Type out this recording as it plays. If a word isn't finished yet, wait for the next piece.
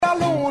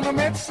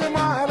mezza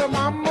mare,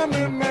 mamma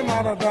mia, mi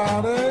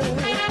maradare.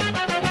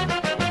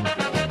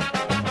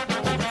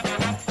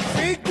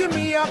 Figli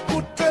mia,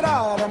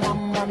 cutterare,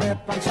 mamma mia,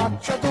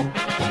 pensaccia tu.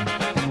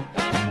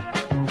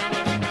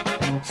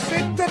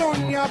 Sitte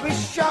ogni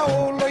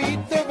pisciaolo,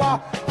 ite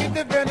va,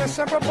 ite viene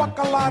sempre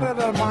baccalare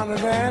del mare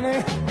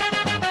bene.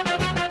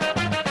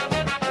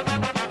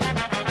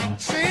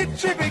 Se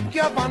ci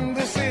picchia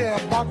quando si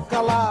è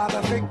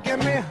baccalare, figli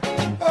mia,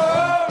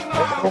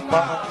 oh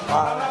mamma.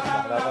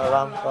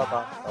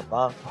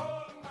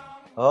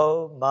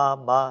 Oh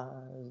mama,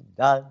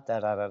 da da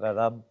da da da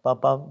dum bum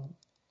bum.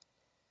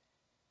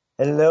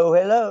 Hello,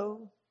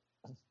 hello.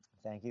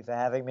 Thank you for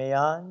having me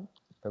on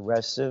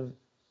Progressive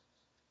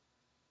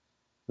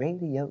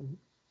Radio,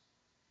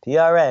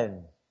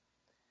 PRN.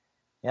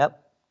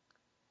 Yep.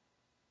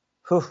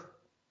 Whew.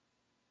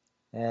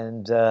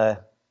 And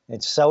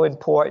it's so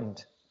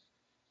important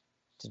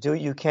to do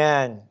what you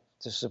can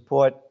to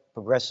support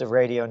Progressive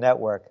Radio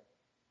Network.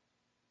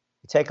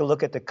 You take a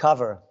look at the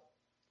cover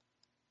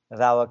of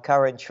our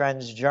current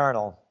Trends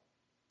Journal,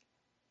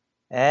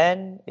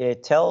 and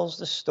it tells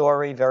the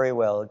story very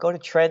well. Go to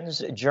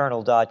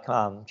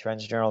trendsjournal.com,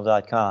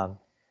 trendsjournal.com.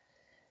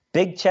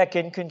 Big tech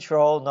in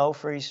control, no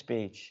free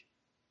speech.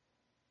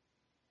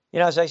 You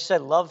know, as I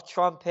said, love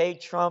Trump,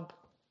 hate Trump,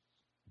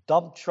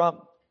 dump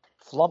Trump,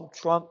 flump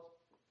Trump.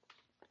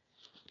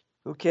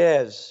 Who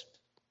cares?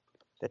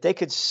 That they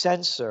could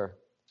censor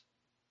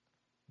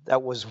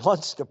that was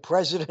once the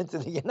president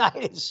of the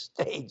United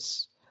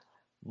States.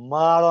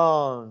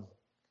 Maron.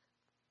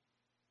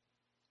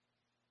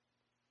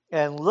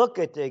 And look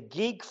at the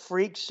geek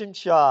freaks in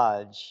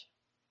charge.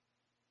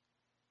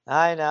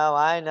 I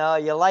know.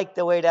 You like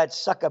the way that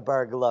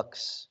Zuckerberg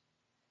looks.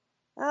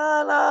 No,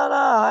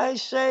 I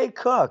say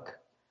Cook.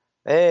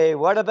 Hey,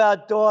 what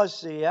about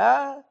Dorsey,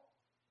 huh?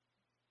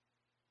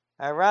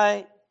 All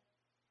right.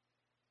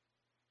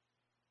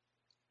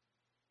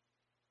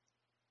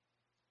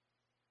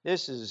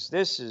 This is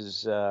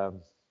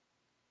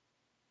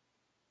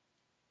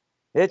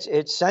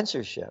it's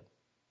censorship.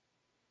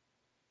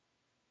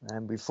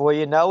 And before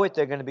you know it,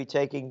 they're going to be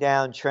taking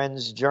down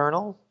Trends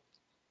Journal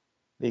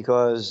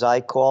because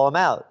I call them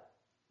out.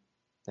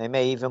 They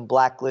may even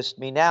blacklist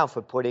me now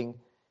for putting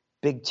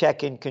big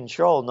tech in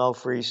control, no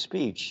free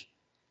speech.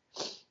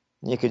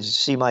 You could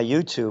see my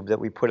YouTube that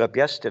we put up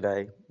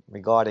yesterday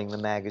regarding the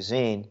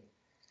magazine,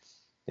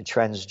 the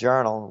Trends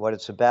Journal, what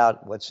it's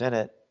about, what's in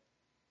it,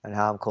 and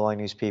how I'm calling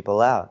these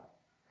people out.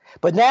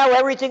 But now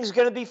everything's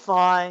going to be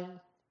fine.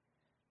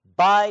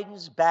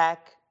 Biden's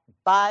back.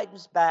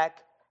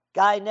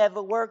 Guy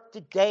never worked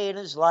a day in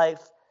his life,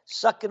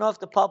 sucking off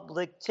the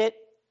public tit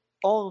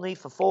only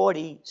for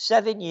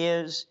 47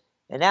 years,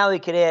 and now he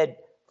could add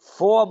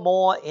 4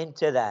 more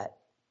into that.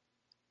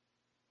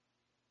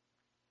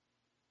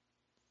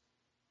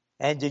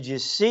 And did you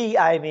see,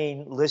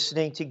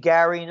 listening to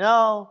Gary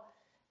Null,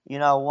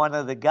 one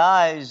of the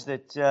guys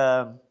that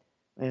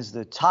is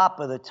the top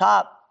of the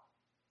top,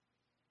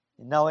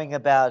 knowing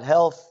about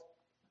health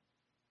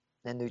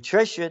and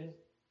nutrition.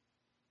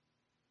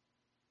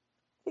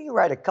 You can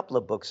write a couple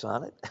of books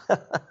on it.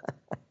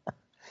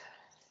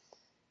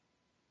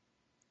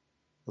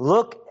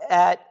 Look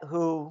at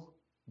who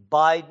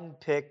Biden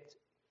picked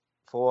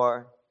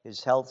for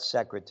his health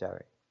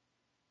secretary.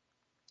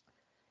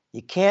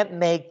 You can't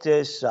make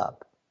this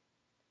up.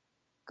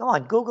 Go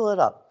on, Google it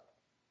up.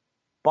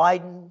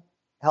 Biden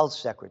health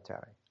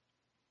secretary.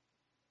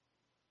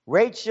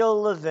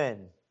 Rachel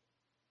Levine.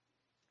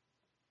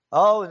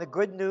 Oh, and the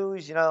good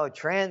news,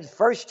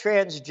 first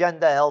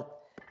transgender health.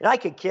 And I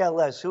could care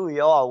less who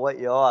you are,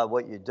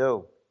 what you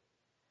do.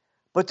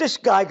 But this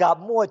guy got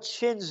more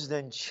chins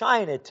than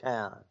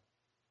Chinatown.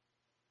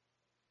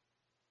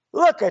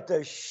 Look at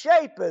the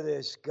shape of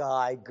this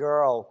guy,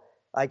 girl.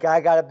 Like,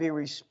 I got to be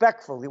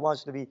respectful. He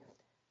wants to be,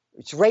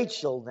 it's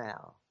Rachel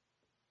now.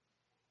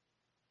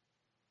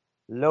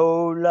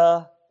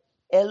 Lola,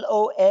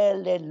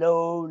 L-O-L,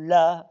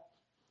 Lola.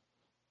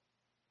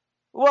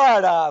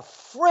 What a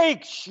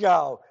freak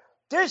show.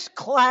 This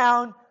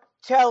clown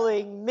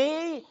telling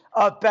me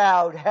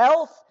about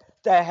health,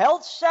 the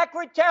health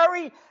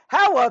secretary?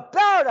 How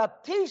about a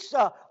piece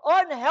of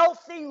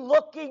unhealthy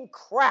looking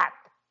crap?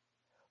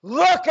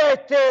 Look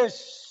at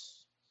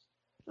this.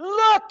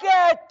 Look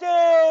at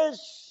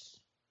this.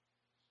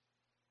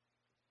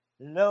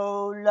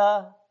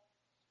 Lola,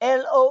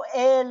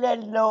 L-O-L,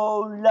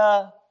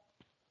 Lola.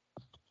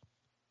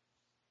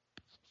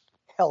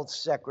 Health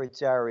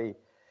secretary.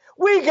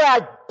 We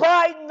got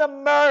Biden the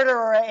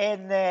murderer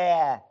in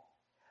there.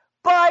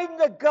 Biden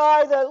the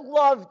guy that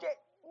loved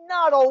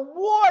not a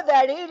war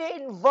that he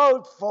didn't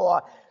vote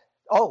for.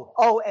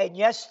 Oh, and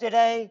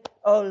yesterday,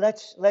 let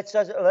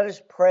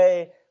us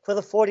pray for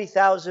the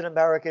 40,000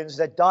 Americans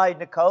that died in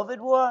the COVID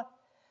war.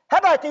 How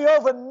about the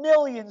over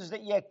millions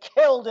that you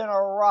killed in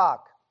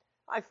Iraq?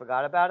 I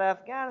forgot about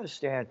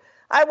Afghanistan.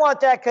 I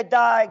want that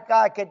guy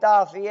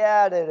Gaddafi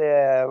out of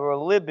there, or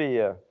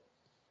Libya.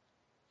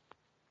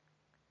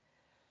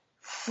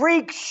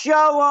 Freak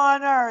show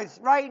on earth,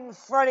 right in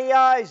front of your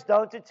eyes.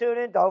 Don't tune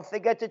in. Don't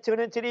forget to tune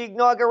into the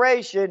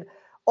inauguration.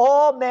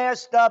 All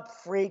masked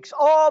up freaks.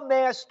 All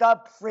masked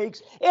up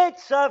freaks.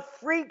 It's a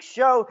freak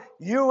show.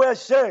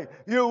 USA,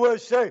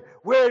 USA.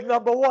 We're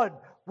number one.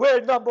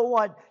 We're number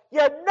one.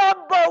 You're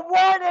number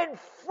one in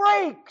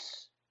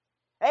freaks.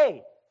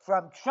 Hey,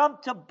 from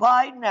Trump to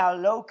Biden, how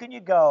low can you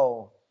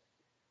go?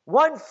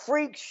 One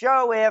freak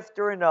show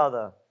after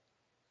another.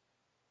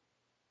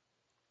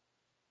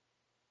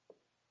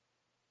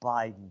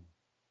 Biden.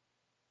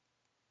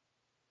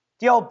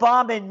 The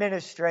Obama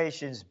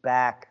administration's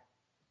back.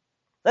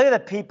 Look at the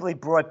people he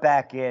brought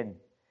back in.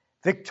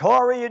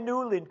 Victoria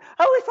Nuland.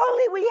 Oh, if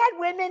only we had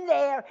women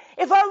there.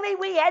 If only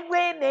we had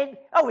women.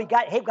 Oh, we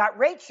got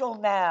Rachel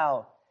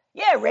now.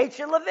 Yeah,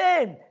 Rachel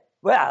Levin.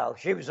 Well,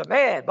 she was a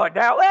man, but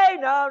now, hey,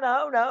 no,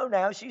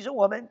 now she's a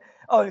woman.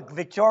 Oh,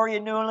 Victoria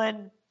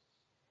Nuland.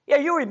 Yeah,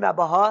 you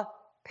remember her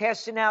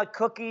passing out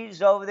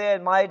cookies over there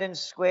in Maidan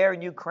Square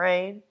in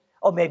Ukraine.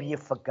 Oh, maybe you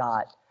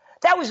forgot.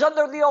 That was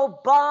under the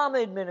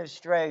Obama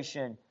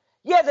administration.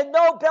 Yeah, the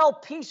Nobel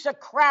Piece of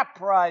Crap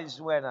Prize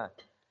winner.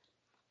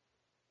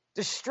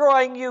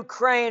 Destroying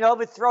Ukraine,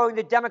 overthrowing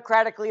the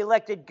democratically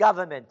elected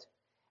government.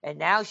 And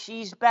now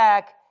she's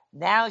back.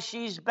 Now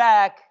she's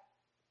back.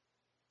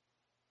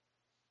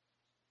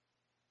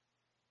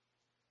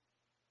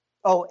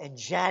 Oh, and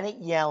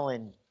Janet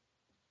Yellen.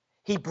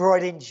 He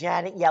brought in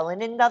Janet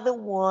Yellen, another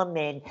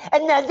woman.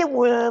 Oh,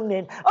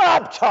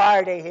 I'm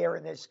tired of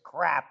hearing this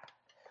crap.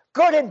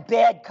 Good and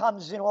bad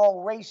comes in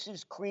all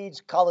races, creeds,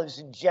 colors,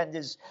 and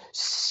genders.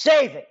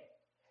 Save it.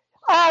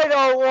 I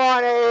don't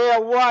want to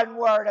hear one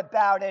word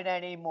about it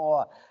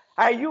anymore.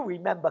 You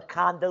remember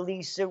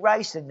Condoleezza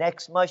Rice, the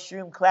next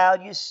mushroom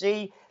cloud you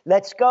see?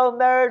 Let's go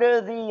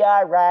murder the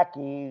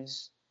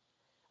Iraqis.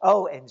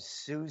 Oh, and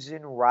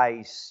Susan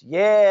Rice.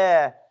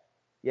 Yeah.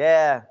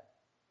 I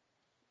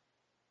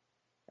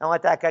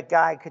want that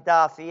guy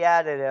Gaddafi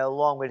out of there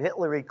along with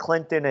Hillary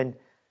Clinton and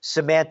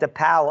Samantha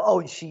Power.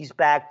 Oh, and she's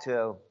back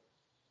too.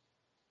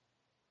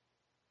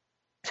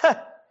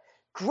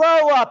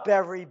 Grow up,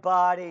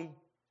 everybody.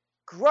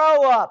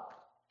 Grow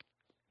up.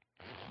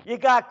 You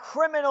got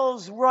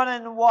criminals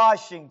running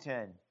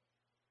Washington.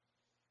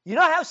 You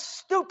know how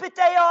stupid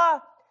they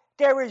are?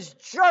 There is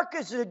jerk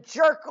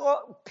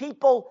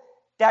people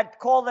that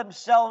call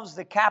themselves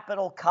the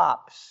Capitol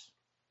Cops.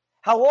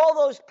 How all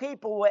those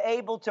people were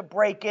able to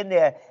break in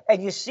there,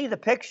 and you see the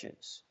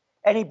pictures.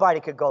 Anybody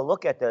could go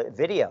look at the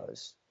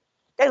videos.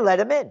 They let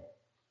them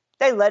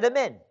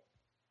in.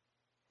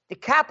 The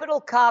Capitol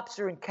Cops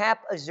are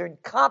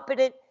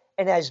incompetent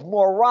and as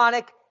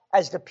moronic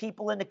as the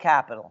people in the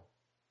Capitol.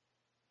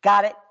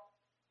 Got it?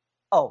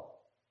 Oh,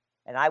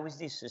 and I was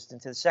the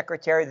assistant to the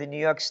Secretary of the New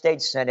York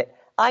State Senate.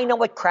 I know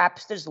what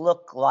crapsters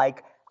look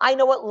like. I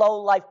know what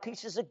low-life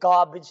pieces of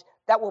garbage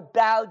that will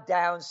bow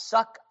down,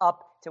 suck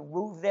up to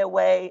move their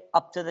way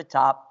up to the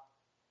top.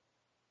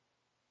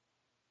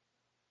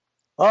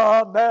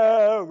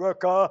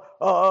 America,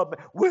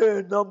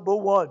 we're number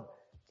one.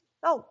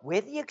 No, we're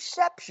the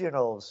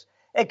exceptionals.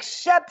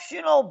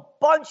 Exceptional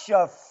bunch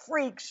of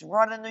freaks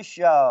running the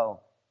show.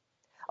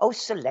 Oh,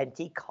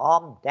 Celente,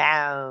 calm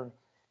down.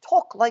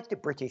 Talk like the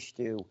British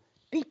do.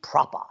 Be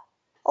proper.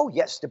 Oh,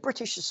 yes, the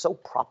British are so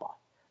proper.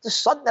 The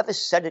sun never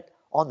set it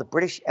on the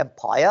British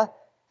Empire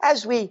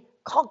as we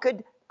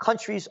conquered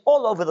countries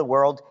all over the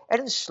world and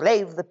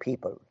enslaved the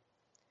people.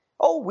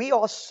 Oh, we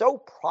are so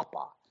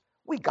proper.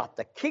 We got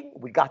the king,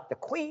 we got the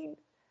queen.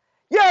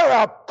 You're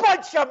a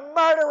bunch of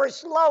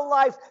murderous,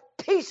 low-life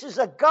pieces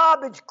of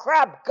garbage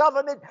crap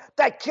government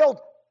that killed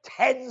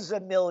tens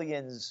of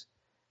millions,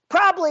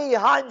 probably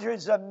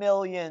hundreds of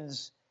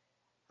millions,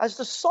 as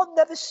the sun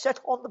never set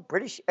on the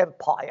British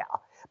Empire.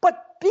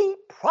 But be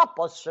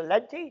proper,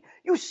 Celente.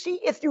 You see,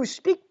 if you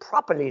speak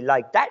properly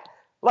like that,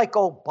 like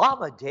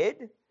Obama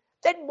did,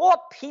 then more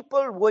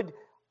people would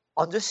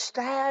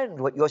understand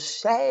what you're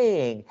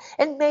saying.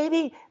 And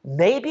maybe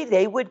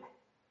they would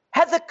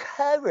have the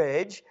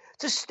courage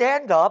to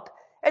stand up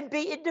and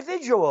be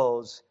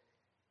individuals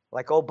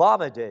like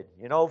Obama did.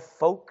 You know,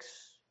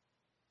 folks.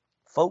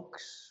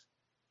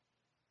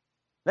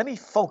 Let me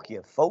folk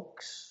you,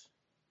 folks.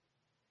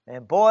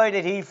 And boy,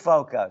 did he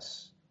folk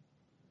us.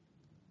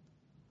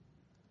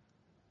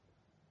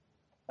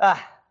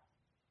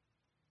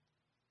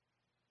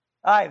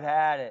 I've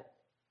had it.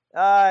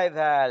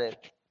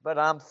 But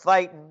I'm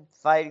fighting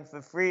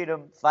for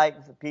freedom,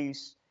 fighting for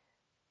peace,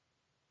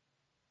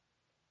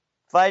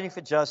 fighting for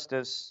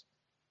justice.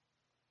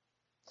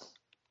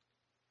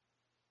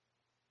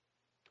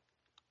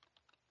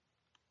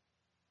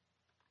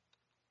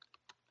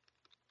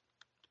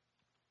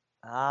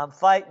 I'm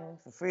fighting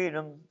for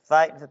freedom,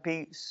 fighting for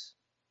peace,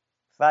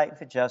 fighting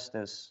for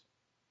justice.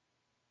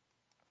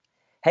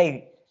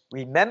 Hey,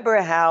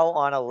 remember how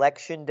on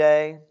Election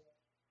Day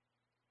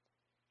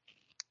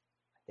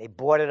they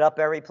boarded up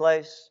every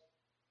place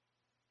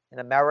in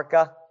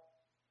America?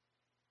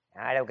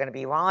 There were going to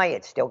be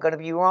riots. Still going to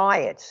be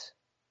riots.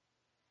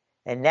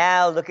 And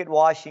now look at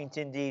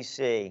Washington,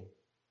 D.C.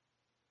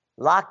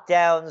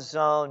 Lockdown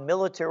zone,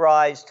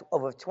 militarized,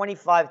 over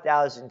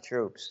 25,000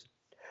 troops.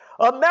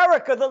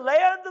 America, the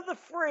land of the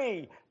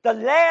free, the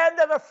land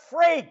of the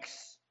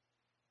freaks.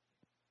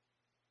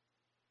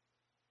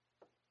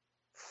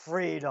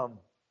 Freedom.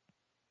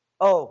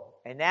 Oh,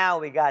 and now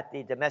we got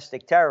the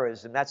domestic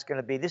terrorism. That's going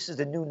to be, this is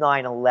the new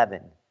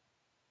 9/11.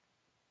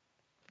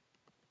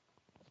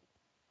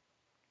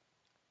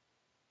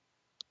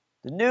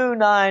 The new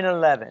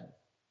 9/11.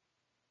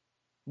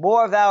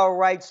 More of our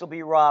rights will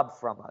be robbed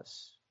from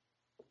us.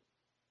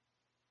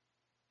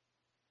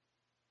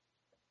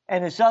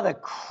 And this other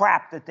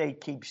crap that they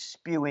keep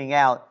spewing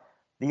out,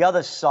 the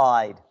other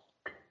side.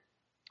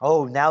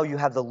 Oh, now you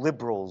have the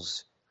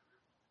liberals.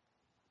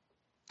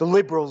 The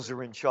liberals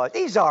are in charge.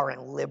 These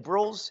aren't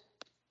liberals.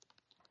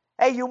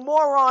 Hey, you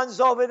morons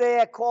over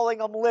there calling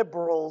them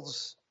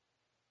liberals.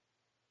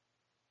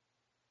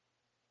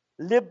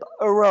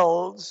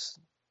 Liberals.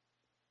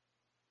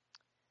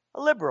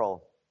 A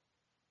liberal.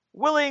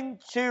 Willing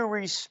to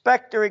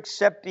respect or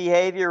accept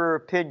behavior or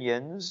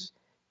opinions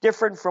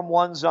different from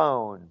one's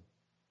own.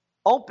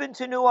 Open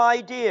to new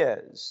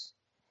ideas.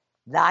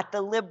 Not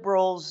the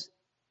liberals.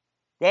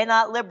 They're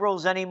not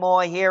liberals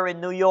anymore here in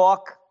New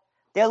York.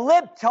 They're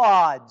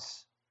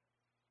libtards.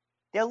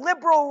 They're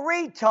liberal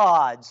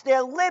retards.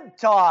 They're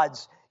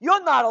libtards.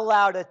 You're not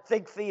allowed to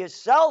think for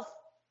yourself.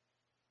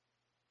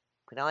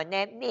 Put on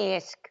that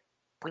mask.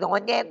 Put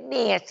on that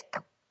mask.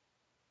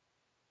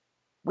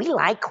 We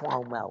like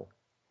Cuomo.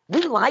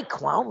 We like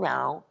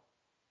Cuomo.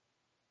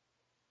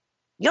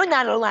 You're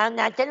not allowed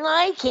not to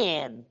like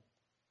him.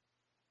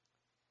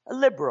 A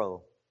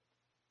liberal.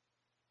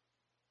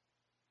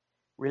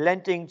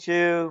 Relenting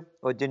to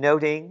or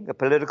denoting a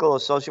political or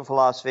social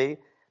philosophy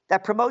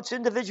that promotes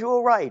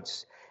individual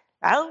rights.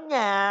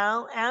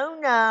 Oh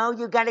no,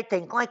 you got to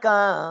think like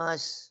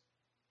us.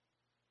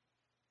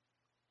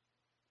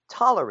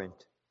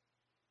 Tolerant.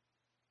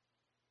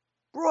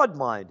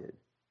 Broad-minded.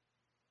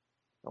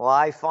 Well,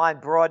 I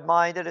find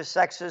broad-minded a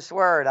sexist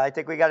word. I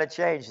think we got to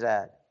change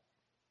that.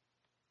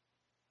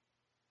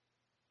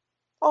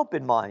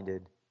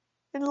 Open-minded.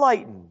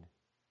 Enlightened.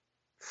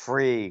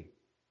 Free.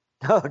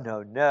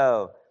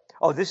 No.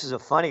 Oh, this is a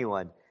funny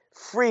one.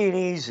 Free and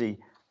easy.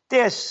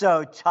 They're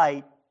so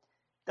tight.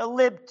 The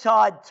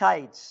libtard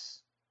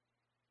tights.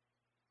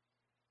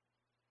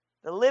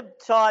 The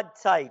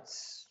libtard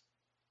tights.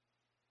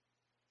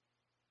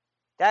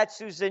 That's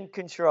who's in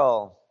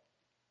control.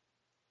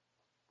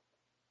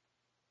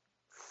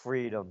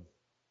 Freedom.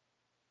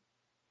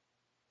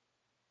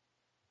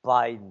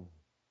 Biden.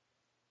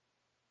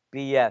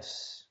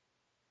 BS.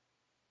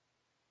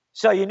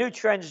 So your new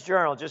Trends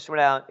Journal just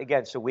went out,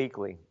 again, it's a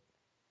weekly.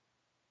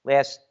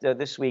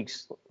 This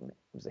week's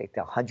was like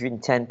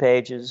 110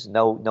 pages,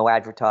 no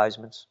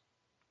advertisements.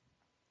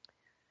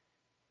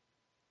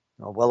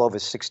 Well over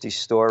 60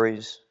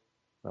 stories,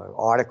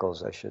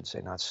 articles, I should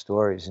say, not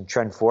stories, and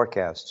trend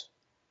forecasts.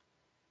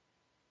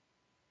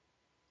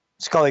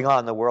 What's going on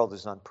in the world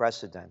is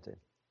unprecedented.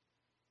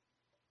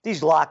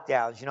 These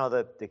lockdowns,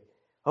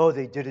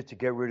 they did it to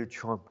get rid of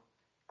Trump.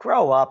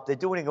 Grow up. They're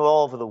doing it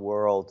all over the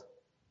world.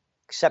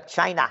 Except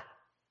China.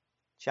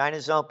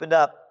 China's opened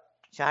up.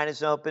 China's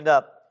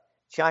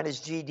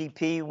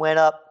GDP went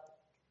up.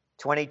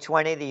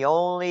 2020, the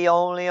only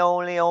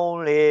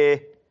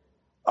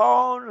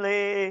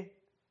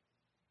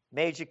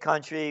major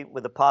country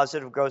with a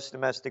positive gross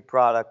domestic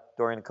product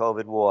during the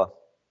COVID war.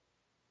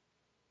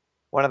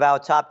 One of our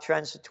top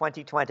trends for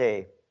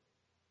 2020.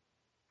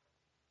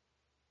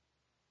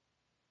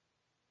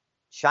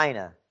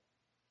 China,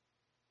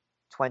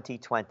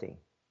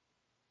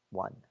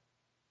 2021.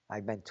 I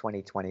meant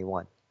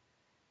 2021.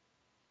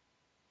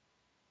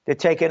 They're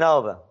taking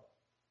over.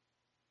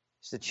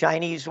 It's the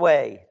Chinese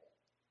way.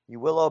 You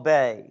will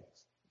obey.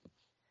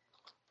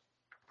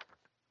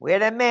 Wear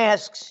their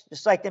masks,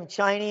 just like them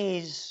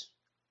Chinese.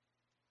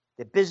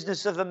 The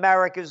business of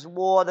America's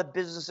war, the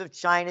business of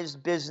China's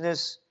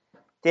business.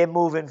 They're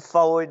moving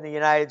forward, and the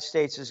United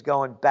States is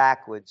going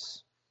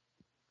backwards.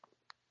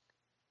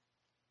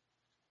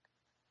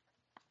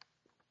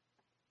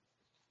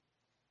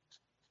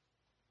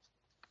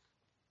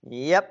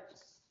 Yep.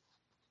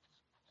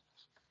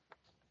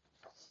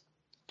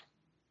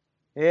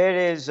 It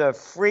is a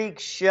freak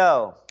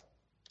show.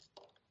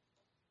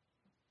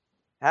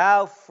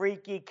 How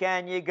freaky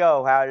can you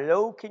go? How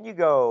low can you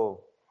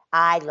go?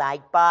 I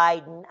like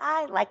Biden.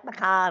 I like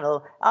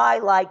McConnell. I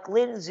like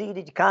Lindsey.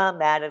 Did you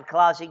come out of the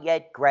closet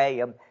yet,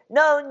 Graham?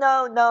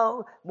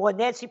 No. More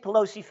Nancy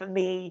Pelosi for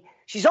me.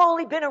 She's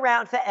only been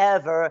around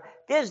forever.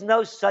 There's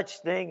no such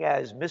thing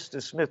as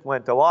Mr. Smith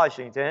went to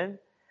Washington.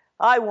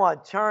 I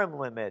want term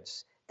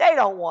limits. They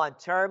don't want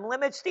term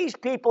limits. These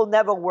people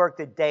never worked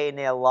a day in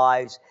their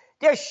lives.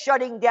 They're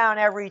shutting down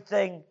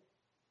everything.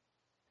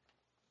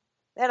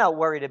 They're not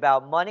worried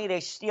about money.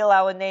 They steal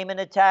our name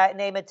of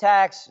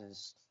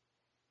taxes.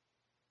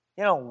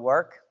 They don't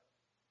work.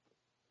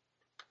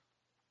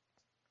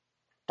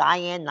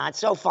 Diane, not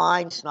so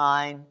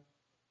Feinstein.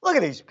 Look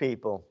at these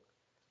people.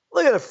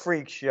 Look at the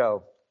freak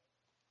show.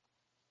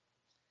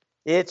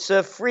 It's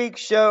a freak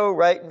show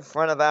right in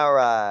front of our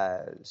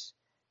eyes.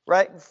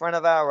 Right in front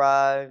of our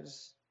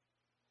eyes.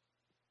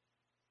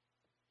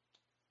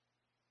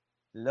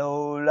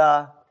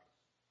 Lola,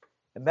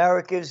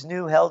 America's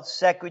new health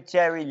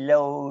secretary,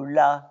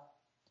 Lola.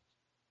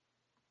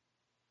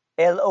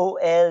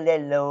 L-O-L,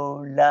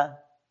 Lola.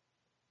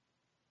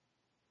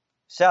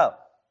 So,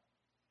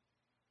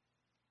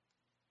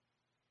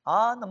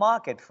 on the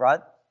market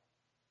front,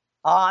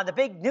 on the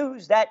big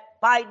news that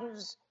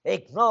Biden's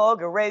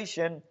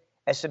inauguration,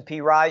 S&P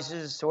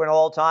rises to an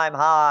all-time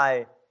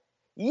high.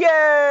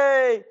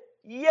 Yay!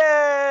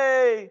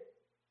 Yay!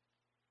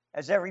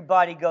 As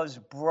everybody goes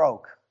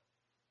broke.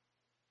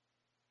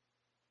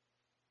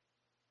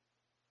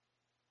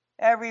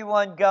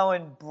 Everyone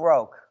going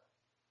broke.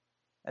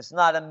 That's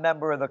not a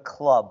member of the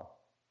club.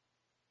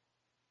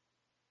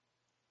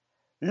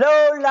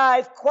 Low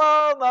life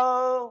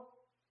Cuomo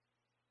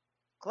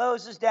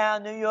closes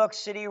down New York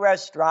City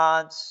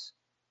restaurants.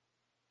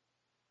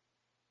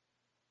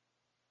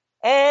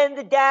 And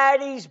the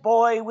daddy's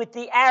boy with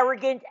the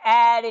arrogant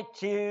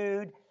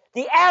attitude,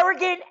 that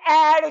arrogant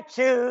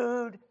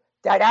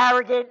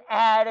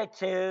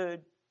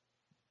attitude,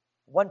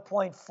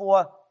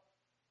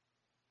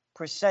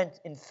 1.4%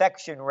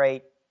 infection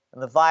rate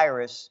of the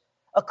virus,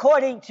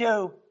 according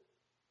to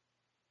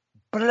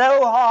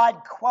Blowhard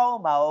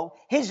Cuomo,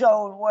 his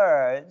own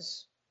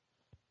words.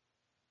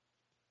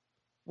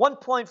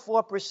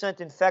 1.4%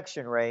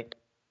 infection rate,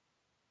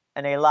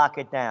 and they lock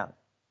it down.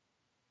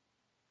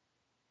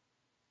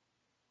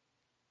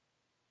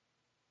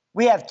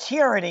 We have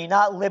tyranny,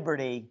 not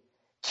liberty.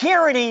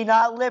 Tyranny,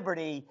 not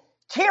liberty.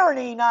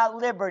 Tyranny, not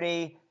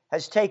liberty,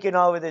 has taken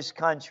over this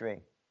country.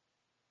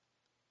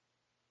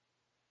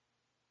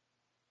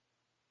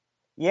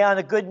 Yeah, and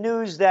the good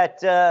news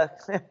that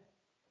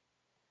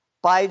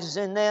Biden's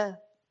in there.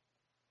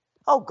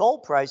 Oh,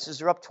 gold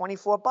prices are up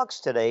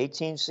 $24 today,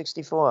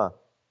 $18.64.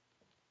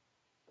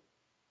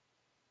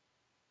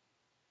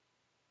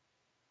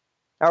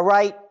 All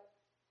right.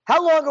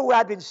 How long have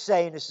I been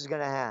saying this is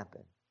going to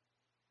happen?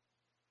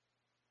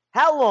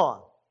 How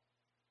long?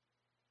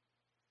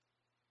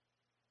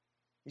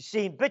 You've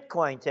seen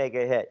Bitcoin take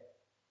a hit.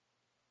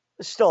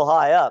 It's still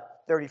high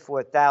up,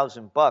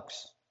 $34,000.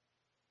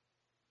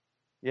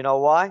 You know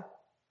why?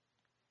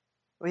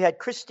 We had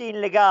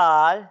Christine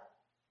Lagarde,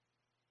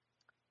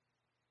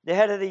 the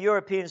head of the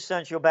European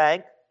Central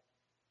Bank,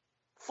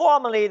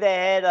 formerly the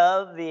head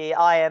of the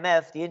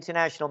IMF, the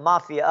International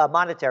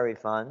Monetary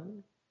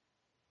Fund,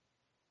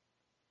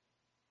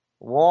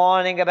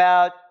 warning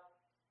about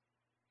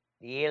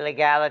the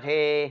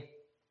illegality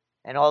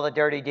and all the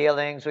dirty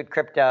dealings with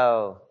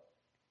crypto,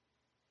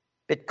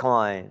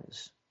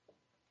 Bitcoins.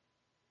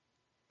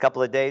 A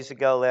couple of days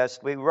ago,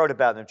 last week, we wrote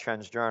about it in the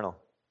Trends Journal.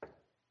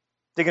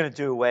 They're going to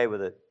do away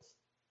with it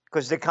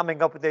because they're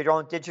coming up with their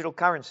own digital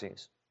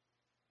currencies.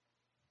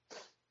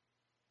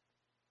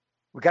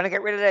 We're going to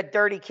get rid of that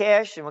dirty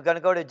cash, and we're going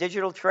to go to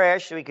digital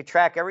trash so we can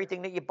track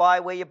everything that you buy,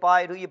 where you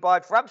buy it, who you buy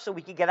it from, so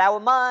we can get our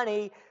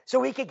money.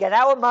 We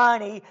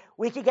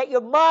can get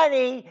your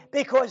money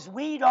because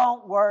we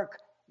don't work.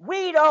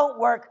 We don't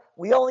work.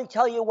 We only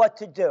tell you what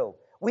to do.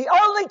 We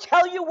only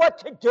tell you what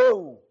to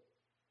do.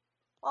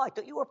 Oh, I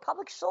thought you were a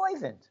public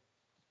servant.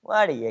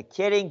 What are you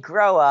kidding?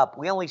 Grow up.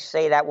 We only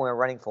say that when we're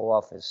running for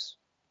office.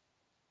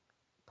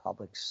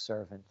 Public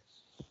servant.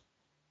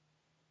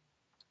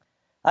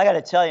 I got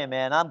to tell you,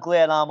 man, I'm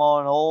glad I'm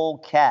an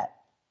old cat.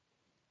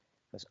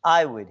 Because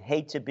I would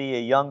hate to be a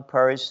young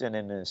person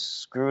in this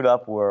screwed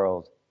up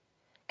world.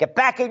 Get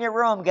back in your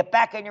room. Get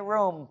back in your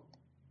room.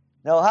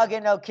 No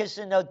hugging, no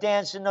kissing, no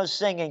dancing, no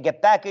singing.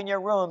 Get back in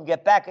your room.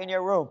 Get back in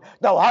your room.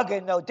 No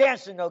hugging, no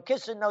dancing, no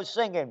kissing, no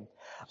singing.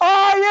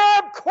 I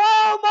am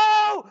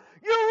Cuomo.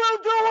 You will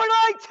do what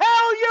I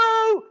tell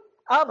you.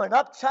 I'm an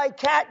uptight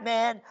cat,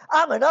 man.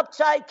 I'm an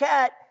uptight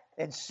cat.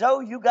 And so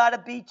you got to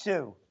be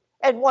too.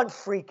 And one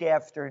freak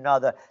after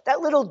another.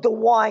 That little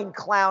DeWine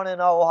clown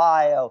in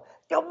Ohio.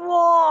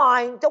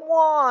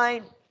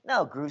 DeWine.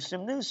 No,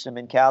 Gruesome Newsom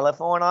in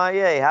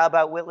California. How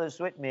about Witless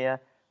Whitmere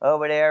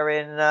over there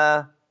in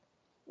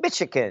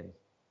Michigan?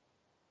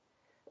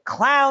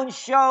 Clown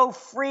show,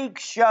 freak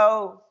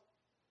show.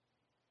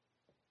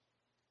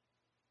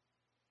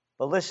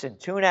 But listen,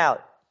 tune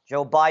out.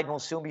 Joe Biden will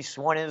soon be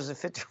sworn in as the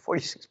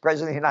 46th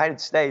president of the United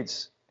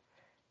States.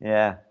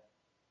 Yeah.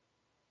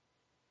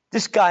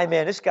 This guy,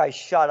 man, this guy's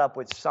shot up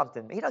with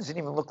something. He doesn't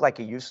even look like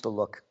he used to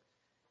look.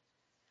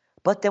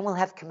 But then we'll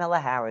have Kamala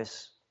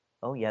Harris.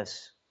 Oh,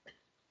 yes.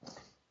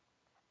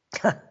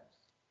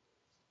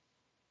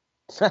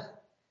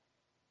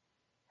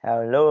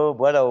 Hello,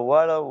 what a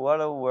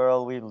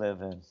world we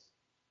live in.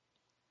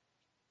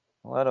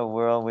 What a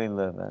world we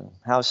live in.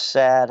 How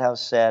sad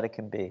it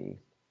can be.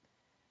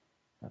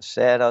 How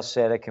sad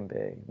it can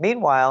be.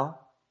 Meanwhile,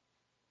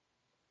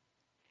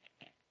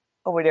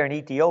 over there in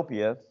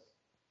Ethiopia,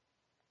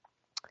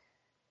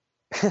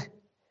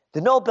 the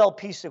Nobel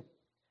Peace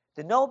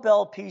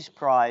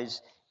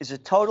Prize is a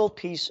total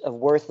piece of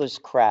worthless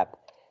crap.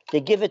 They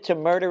give it to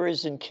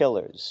murderers and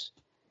killers.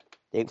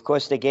 Of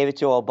course, they gave it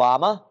to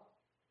Obama,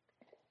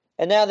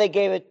 And now they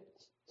gave it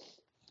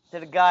to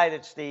the guy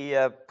that's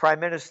the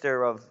prime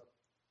minister of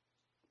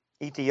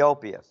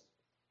Ethiopia.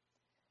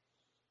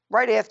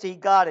 Right after he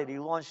got it, he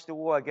launched the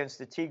war against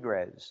the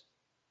Tigray.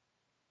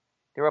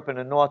 They're up in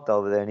the north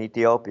over there in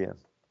Ethiopia.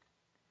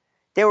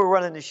 They were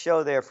running the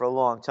show there for a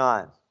long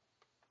time.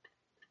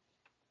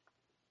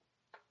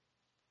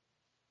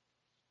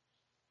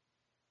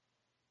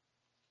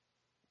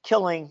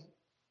 Killing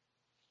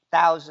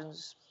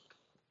thousands,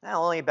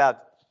 only about,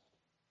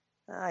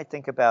 I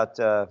think about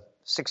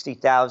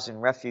 60,000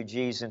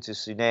 refugees into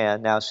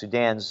Sudan. Now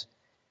Sudan's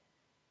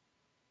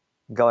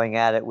going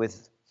at it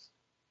with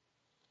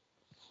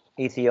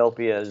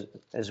Ethiopia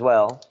as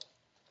well.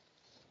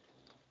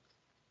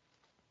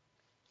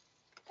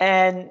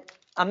 And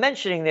I'm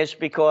mentioning this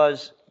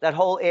because that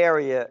whole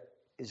area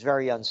is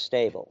very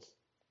unstable.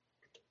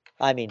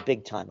 I mean,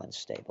 big time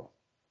unstable.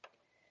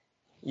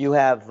 You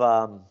have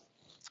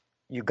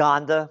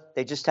Uganda.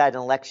 They just had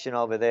an election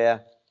over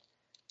there.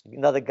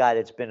 Another guy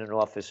that's been in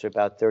office for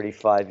about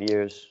 35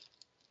 years.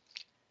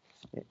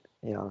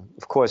 You know,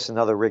 of course,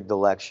 another rigged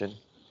election.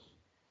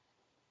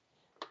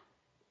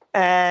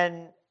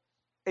 And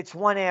it's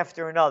one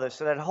after another.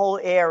 So that whole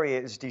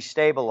area is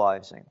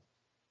destabilizing.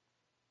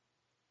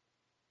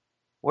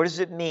 What does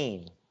it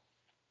mean?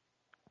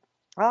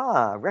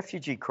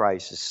 Refugee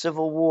crisis,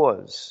 civil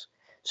wars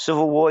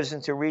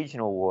into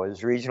regional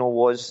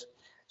wars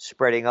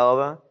spreading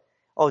over.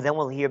 Oh, then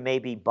we'll hear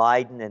maybe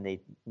Biden and the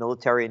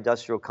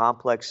military-industrial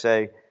complex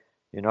say,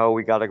 you know,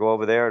 we got to go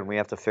over there and we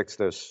have to fix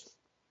this.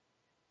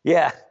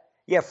 Yeah,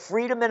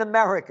 freedom in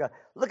America.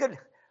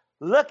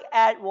 Look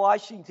at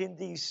Washington,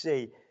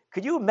 D.C.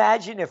 Could you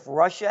imagine if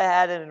Russia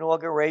had an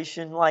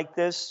inauguration like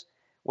this,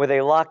 where they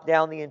locked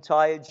down the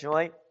entire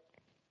joint?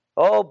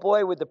 Oh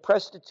boy, would the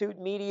prostitute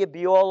media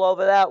be all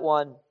over that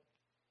one.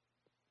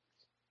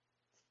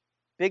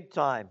 Big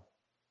time.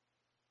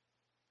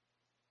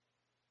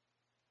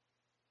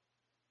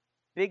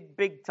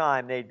 Big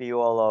time they'd be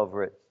all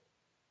over it.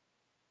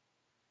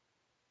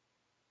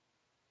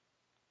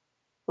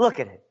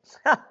 Look at it.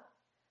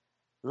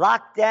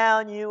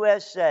 Lockdown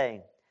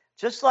USA.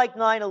 Just like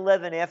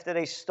 9/11, after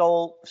they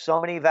stole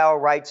so many of our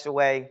rights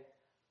away,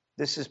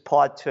 this is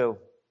part 2.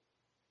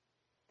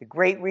 The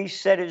Great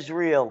Reset is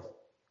real.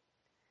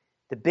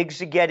 The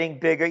bigs are getting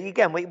bigger.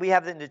 Again, we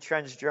have it in the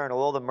Trends Journal,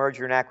 all the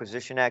merger and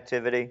acquisition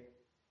activity,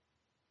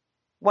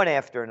 one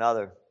after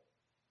another.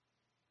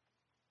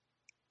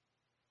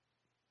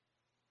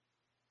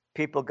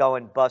 People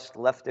going bust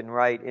left and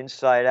right,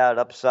 inside out,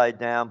 upside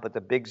down, but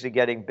the bigs are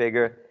getting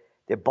bigger.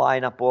 They're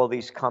buying up all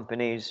these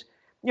companies.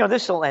 You know,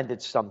 this will end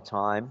at some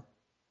time.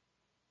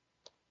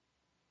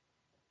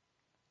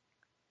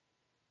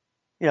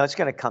 You know, it's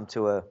going to come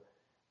to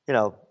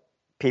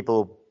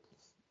people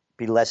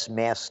be less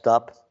masked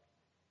up.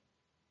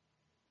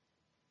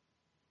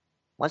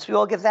 Once we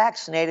all get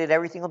vaccinated,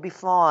 everything will be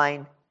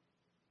fine.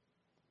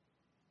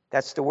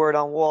 That's the word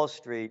on Wall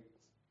Street.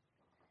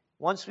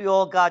 Once we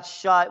all got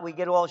shot, we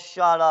get all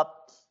shot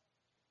up,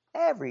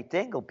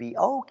 everything will be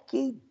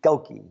okie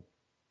dokie.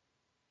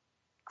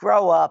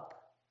 Grow up.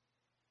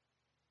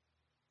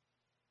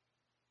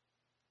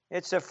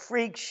 It's a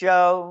freak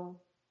show,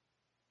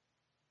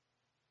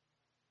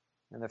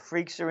 and the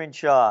freaks are in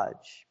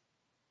charge.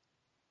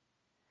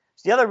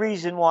 It's the other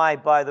reason why,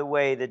 by the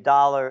way, the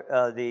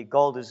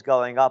gold is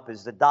going up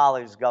is the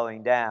dollar is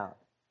going down.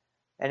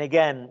 And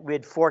again, we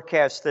had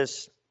forecast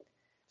this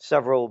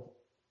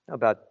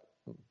about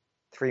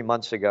 3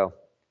 months ago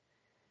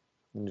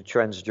in the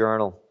Trends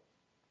Journal.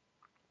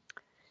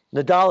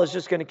 The dollar is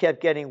just going to keep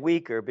getting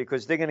weaker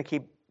because they're going to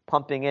keep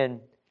pumping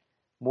in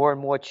more and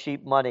more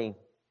cheap money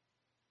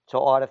to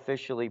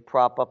artificially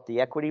prop up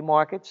the equity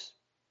markets.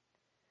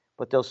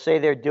 But they'll say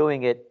they're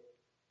doing it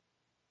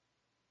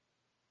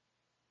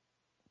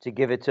to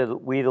give it to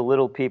we the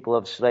little people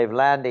of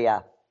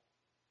Slavelandia.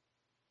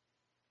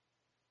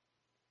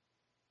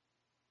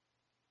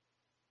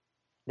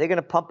 They're going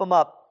to pump them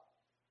up.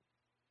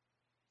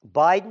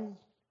 Biden,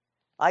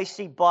 I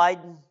see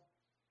Biden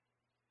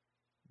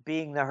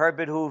being the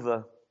Herbert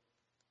Hoover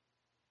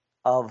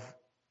of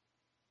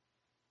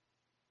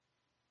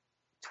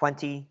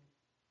 2020,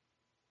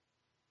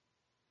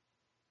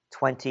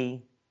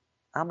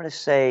 I'm going to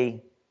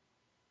say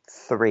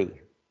 3.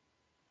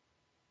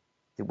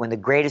 When the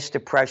Greatest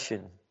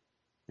Depression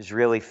is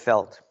really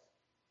felt.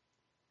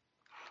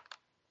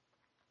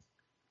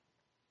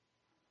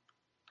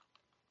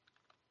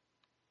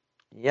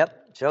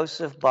 Yep,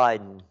 Joseph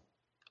Biden.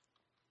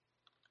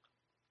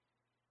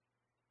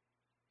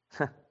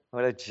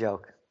 What a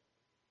joke.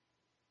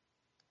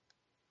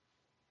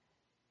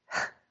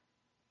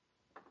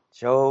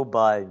 Joe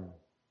Biden.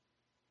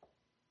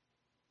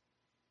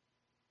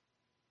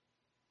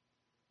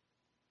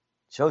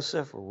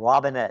 Joseph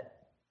Robinette.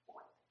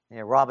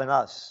 Yeah, robbing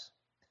us.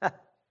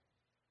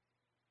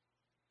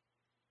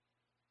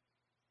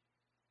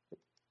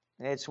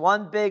 It's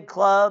one big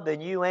club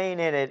and you ain't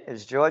in it,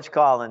 as George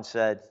Carlin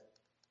said.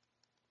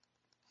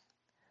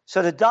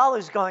 So the dollar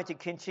is going to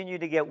continue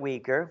to get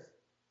weaker.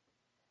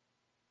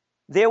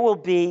 There will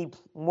be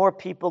more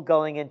people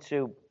going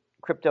into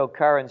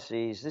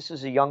cryptocurrencies. This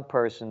is a young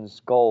person's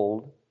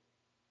gold.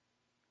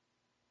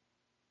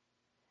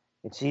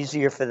 It's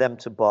easier for them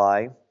to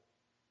buy.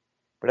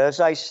 But as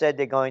I said,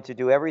 they're going to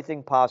do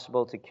everything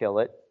possible to kill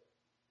it.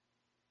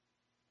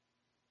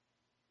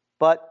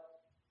 But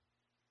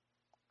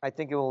I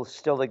think it will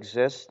still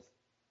exist.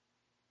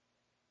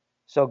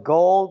 So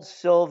gold,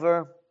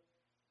 silver,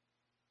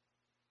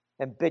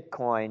 and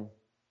Bitcoin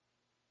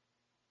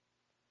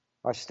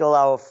are still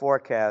our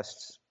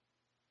forecasts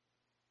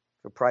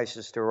for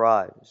prices to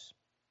rise.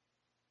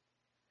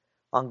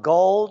 On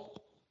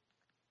gold,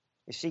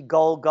 you see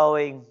gold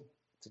going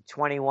to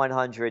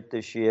 $2,100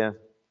 this year.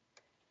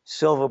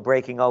 Silver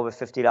breaking over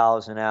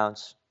 $50 an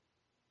ounce.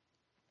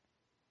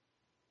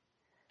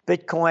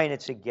 Bitcoin,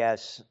 it's a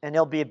guess. And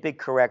there'll be a big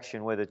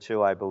correction with it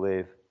too, I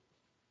believe.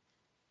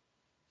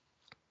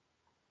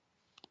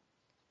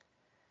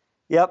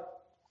 Yep.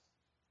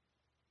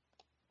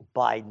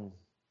 Biden.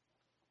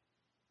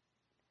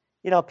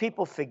 You know,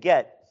 people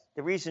forget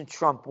the reason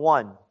Trump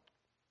won.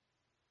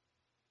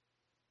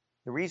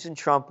 The reason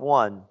Trump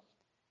won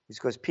is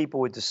because people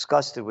were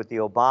disgusted with the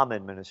Obama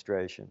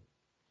administration.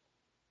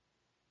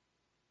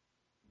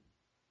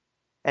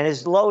 And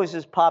as low as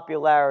his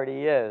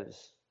popularity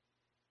is,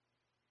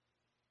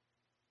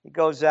 he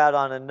goes out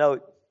on a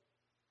note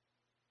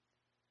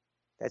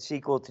that's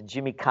equal to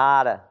Jimmy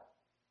Carter.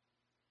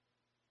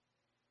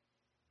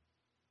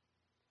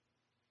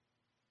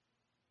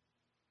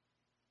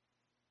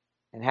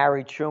 And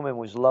Harry Truman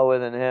was lower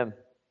than him.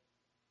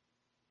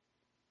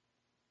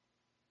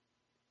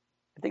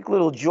 I think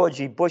little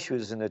Georgie Bush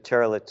was in the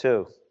toilet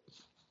too.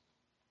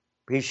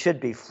 He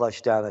should be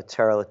flushed down the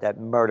toilet, that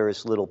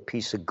murderous little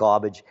piece of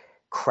garbage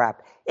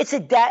crap.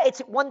 It's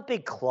one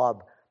big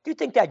club. Do you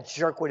think that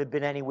jerk would have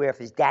been anywhere if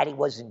his daddy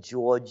wasn't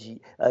Georgie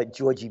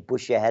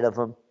Bush ahead of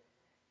him?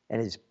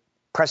 And his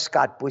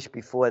Prescott Bush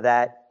before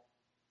that?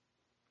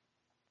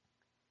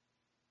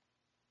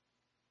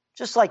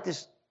 Just like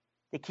this,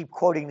 they keep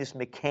quoting this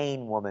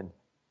McCain woman.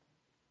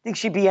 Think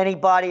she'd be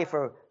anybody if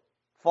her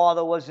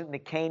father wasn't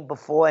McCain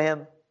before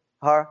him?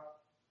 Her?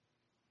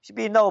 She'd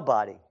be a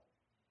nobody.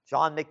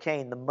 John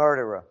McCain, the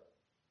murderer.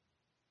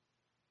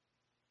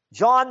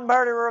 John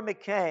Murderer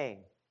McCain.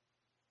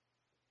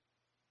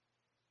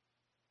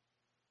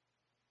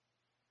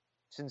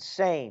 It's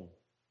insane.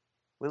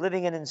 We're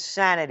living in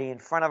insanity in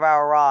front of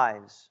our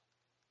eyes.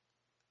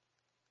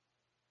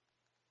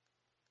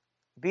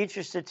 I'd be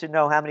interested to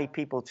know how many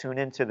people tune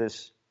into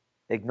this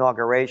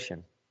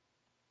inauguration.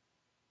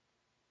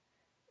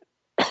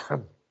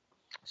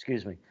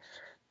 Excuse me.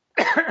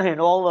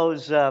 And all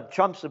those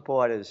Trump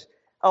supporters.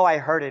 Oh, I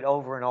heard it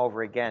over and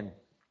over again.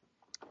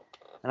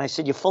 And I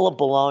said, you're full of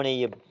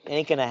baloney. It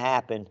ain't going to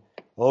happen.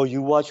 Oh,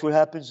 you watch what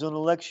happens on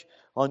election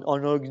on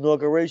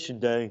inauguration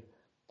day.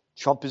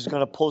 Trump is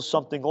going to pull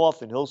something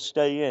off and he'll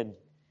stay in.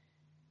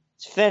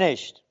 It's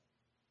finished.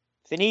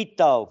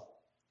 Finito.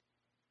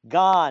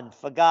 Gone.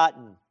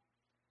 Forgotten.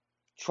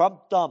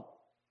 Trump dump.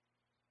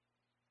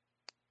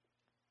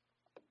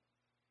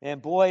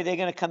 And boy, they're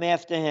going to come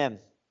after him.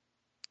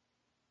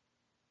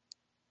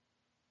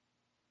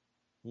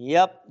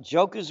 Yep,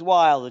 Joker's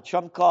wild. The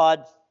Trump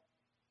card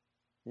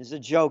is a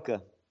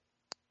joker.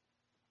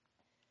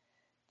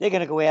 They're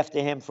going to go after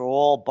him for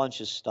all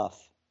bunch of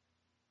stuff.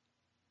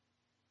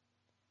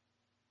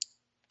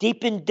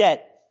 Deep in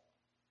debt.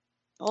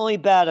 Only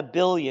about $1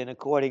 billion,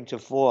 according to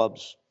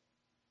Forbes.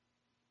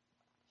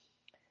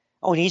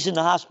 Oh, and he's in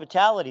the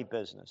hospitality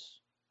business.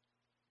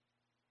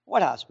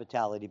 What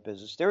hospitality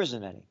business? There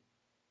isn't any.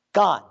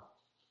 Gone.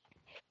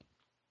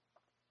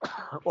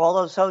 All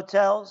those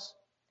hotels.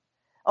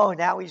 Oh,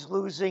 now he's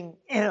losing,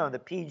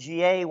 the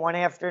PGA one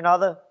after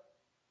another.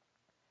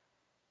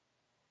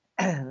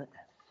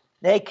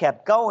 They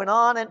kept going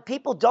on, and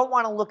people don't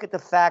want to look at the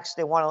facts.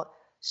 They want to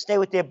stay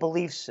with their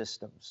belief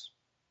systems.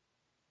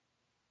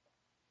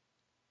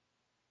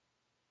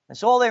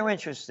 That's all they're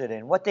interested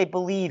in, what they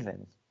believe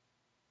in.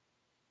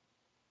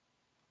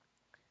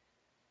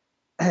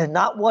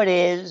 Not what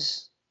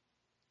is,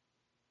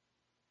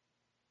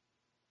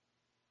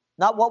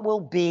 not what will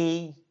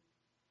be.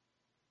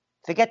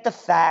 Forget the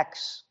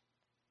facts.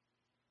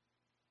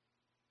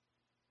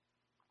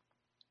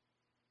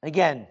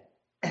 Again,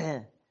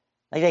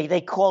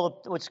 they call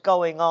it what's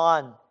going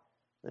on,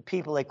 the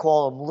people, they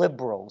call them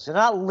liberals. They're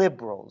not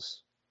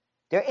liberals.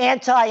 They're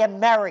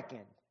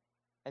anti-American,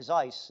 as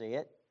I see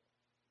it.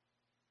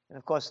 And,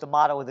 of course, the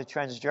motto of the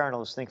Trends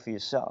Journal is think for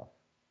yourself.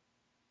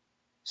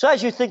 So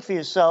as you think for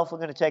yourself, we're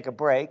going to take a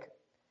break,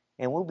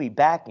 and we'll be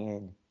back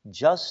in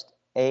just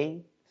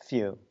a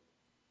few.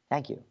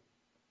 Thank you.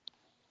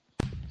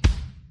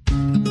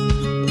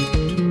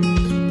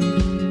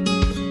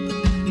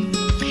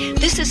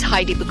 This is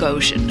Heidi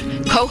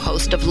Bogosian,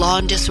 co-host of Law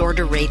and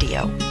Disorder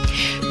Radio.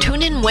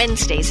 Tune in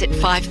Wednesdays at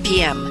 5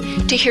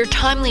 p.m. to hear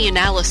timely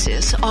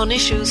analysis on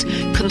issues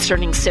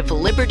concerning civil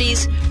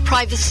liberties,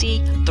 privacy,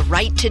 the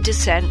right to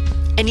dissent,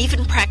 and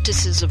even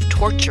practices of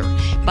torture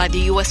by the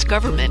U.S.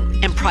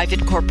 government and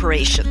private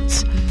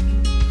corporations.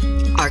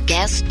 Our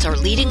guests are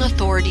leading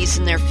authorities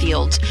in their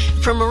fields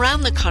from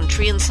around the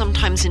country and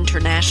sometimes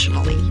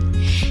internationally.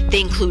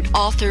 They include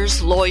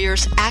authors,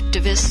 lawyers,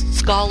 activists,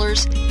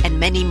 scholars, and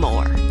many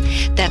more.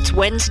 That's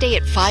Wednesday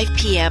at 5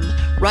 p.m.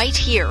 right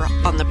here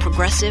on the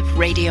Progressive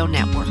Radio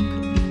Network.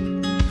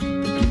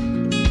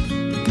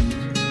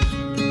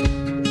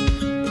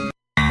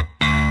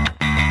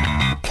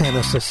 Can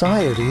a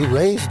society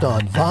raised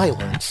on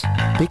violence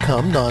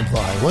become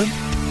nonviolent?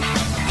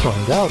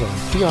 Find out on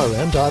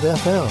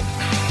PRN.FM,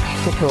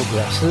 the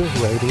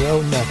Progressive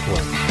Radio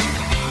Network.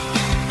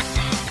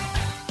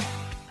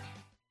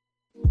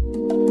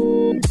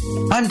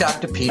 I'm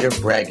Dr. Peter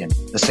Breggin,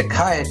 a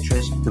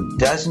psychiatrist who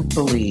doesn't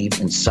believe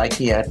in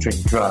psychiatric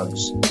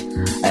drugs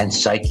and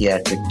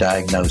psychiatric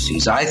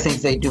diagnoses. I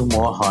think they do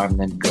more harm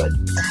than good.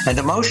 And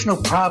emotional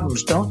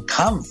problems don't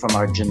come from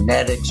our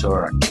genetics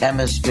or our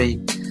chemistry.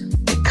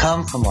 They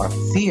come from our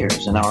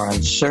fears and our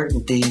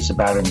uncertainties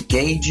about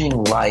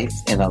engaging life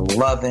in a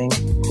loving,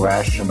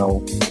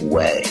 rational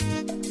way.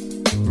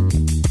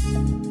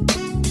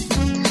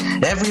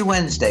 Every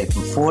Wednesday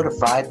from 4 to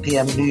 5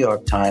 p.m. New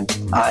York time,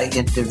 I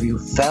interview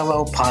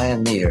fellow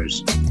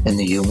pioneers in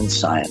the human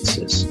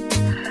sciences.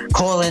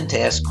 Call in to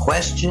ask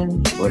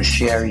questions or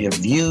share your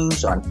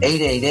views on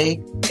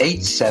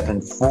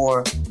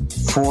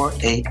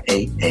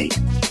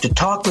 888-874-4888. To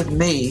talk with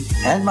me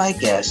and my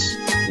guests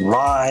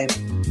live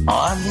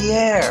on the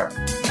air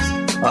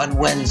on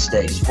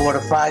Wednesdays, 4 to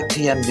 5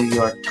 p.m. New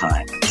York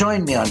time.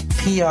 Join me on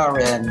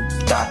PRN.FM.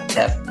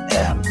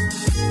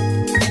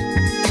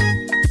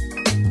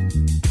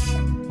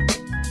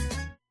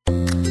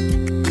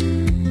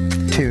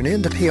 Tune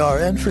in to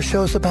PRN for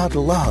shows about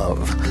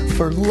love,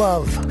 for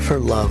love, for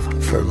love,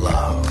 for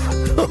love.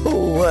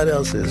 What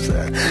else is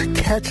there?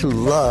 Catch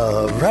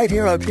love right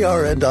here on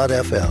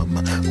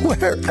PRN.FM.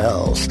 Where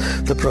else?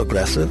 The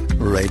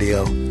Progressive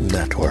Radio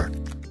Network.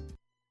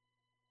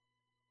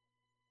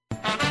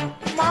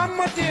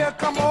 Mama dear,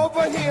 come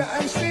over here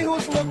and see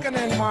who's looking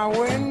in my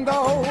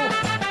window.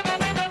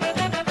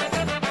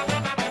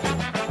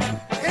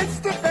 It's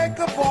the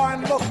baker boy,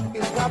 and look,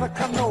 he's got a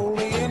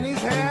cannoli in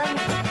his hand.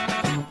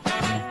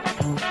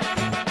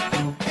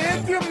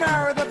 If you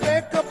marry the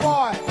baker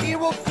boy, he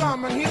will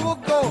come and he will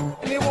go,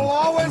 and he will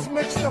always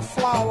mix the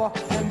flour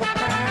in the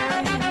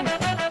pan.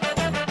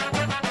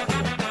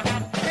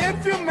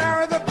 If you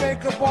marry the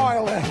baker boy,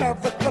 he'll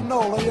have the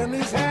cannoli in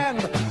his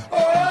hand.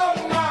 Oh,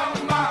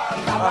 mama,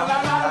 la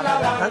la la la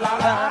la la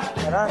la.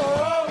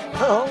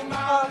 Oh,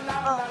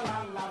 mama.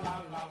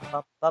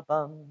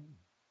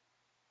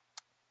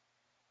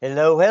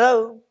 Hello,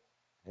 hello.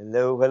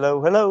 Hello,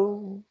 hello,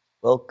 hello.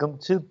 Welcome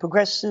to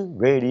Progressive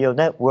Radio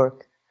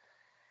Network.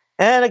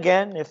 And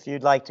again, if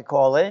you'd like to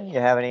call in, you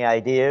have any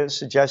ideas,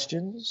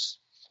 suggestions,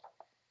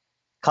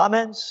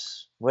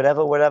 comments,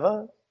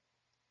 whatever,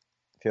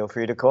 feel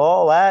free to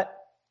call at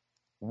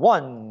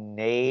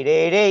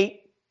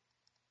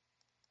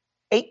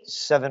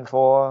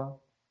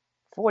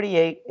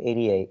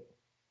 1-888-874-4888.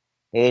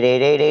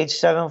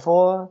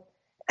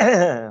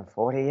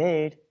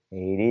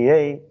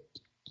 888-874-4888.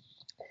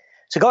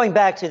 So going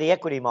back to the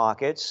equity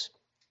markets,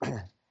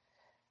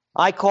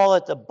 I call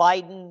it the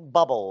Biden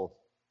bubble.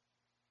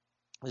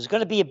 There's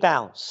going to be a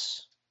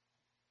bounce.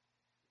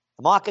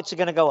 The markets are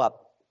going to go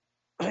up,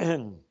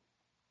 but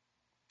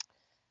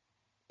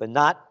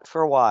not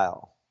for a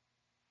while.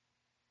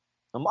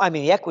 I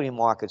mean, the equity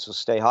markets will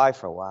stay high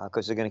for a while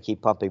because they're going to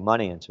keep pumping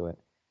money into it.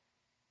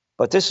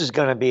 But this is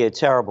going to be a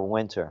terrible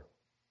winter.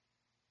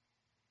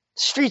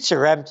 The streets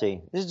are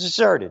empty. It's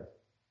deserted.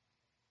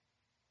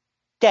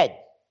 Dead.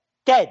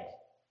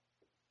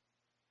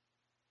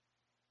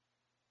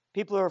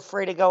 People are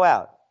afraid to go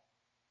out.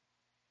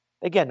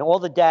 Again, all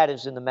the data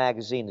is in the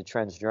magazine, the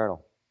Trends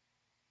Journal.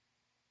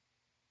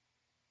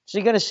 So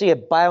you're going to see a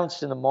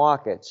bounce in the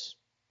markets.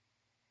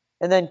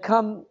 And then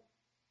come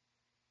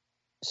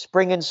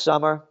spring and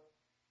summer,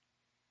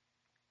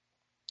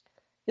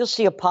 you'll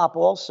see a pop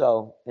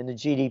also in the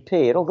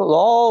GDP. It'll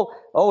go,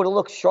 it'll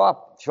look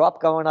sharp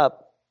going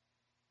up.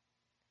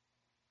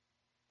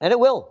 And it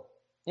will,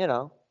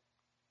 no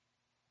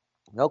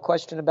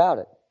question about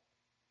it.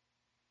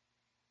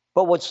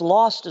 But what's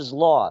lost is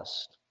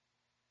lost.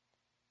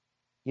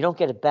 You don't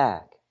get it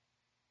back.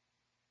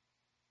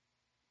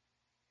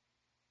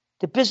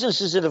 The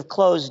businesses that have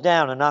closed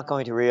down are not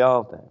going to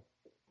reopen.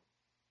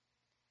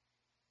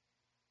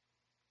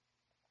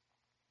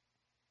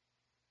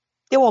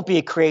 There won't be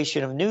a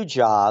creation of new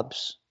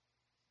jobs.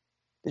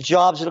 The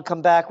jobs that will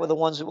come back were the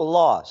ones that were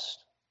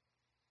lost.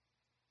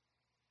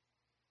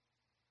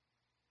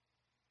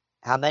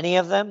 How many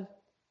of them?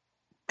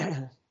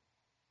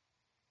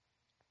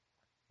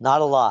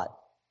 Not a lot.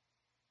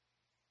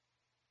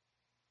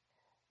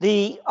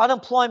 The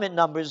unemployment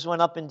numbers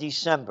went up in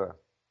December.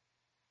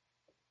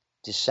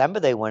 December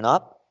they went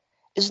up.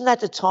 Isn't that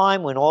the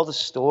time when all the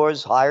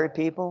stores hire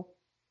people?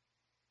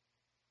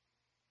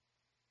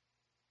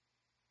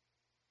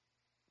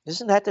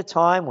 Isn't that the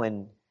time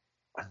when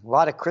a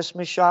lot of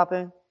Christmas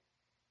shopping?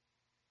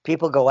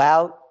 People go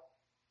out.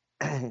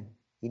 You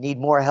need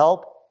more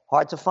help.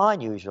 Hard to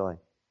find usually.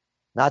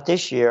 Not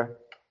this year.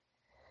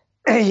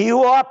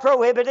 You are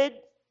prohibited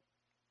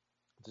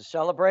to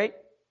celebrate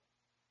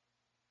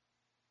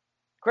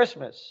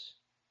Christmas,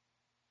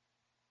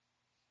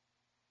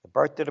 the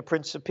birth of the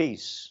Prince of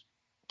Peace.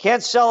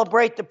 Can't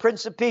celebrate the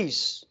Prince of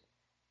Peace.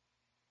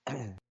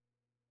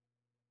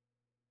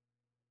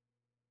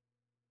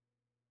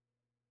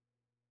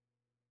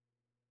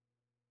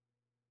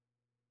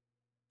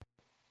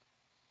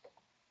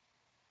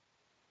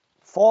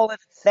 Falling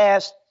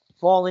fast,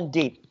 falling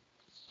deep.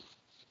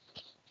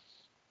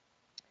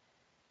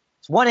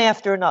 It's one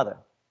after another.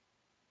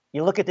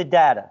 You look at the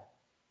data.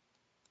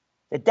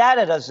 The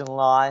data doesn't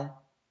lie.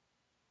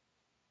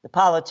 The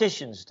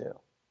politicians do.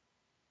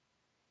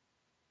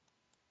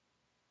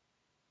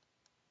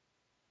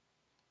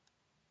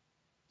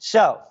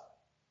 So,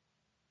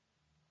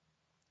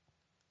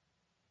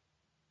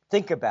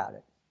 think about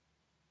it.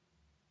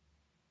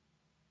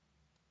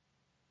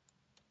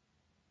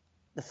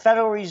 The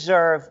Federal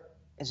Reserve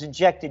has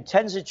injected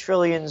tens of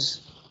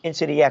trillions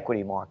into the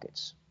equity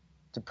markets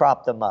to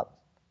prop them up.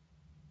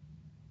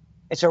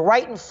 It's a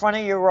right in front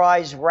of your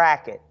eyes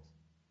racket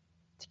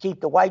to keep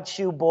the white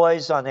shoe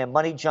boys on their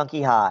money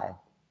junkie high.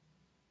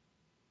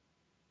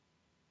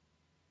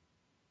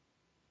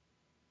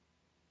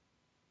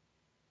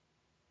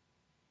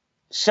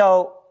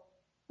 So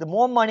the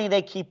more money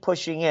they keep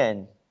pushing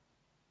in,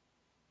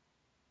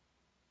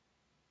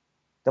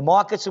 the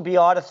markets will be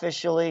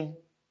artificially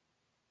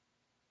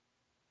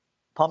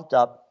pumped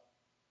up.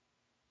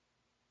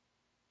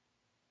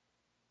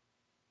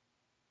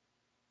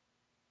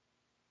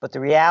 But the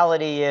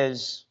reality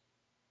is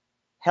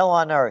hell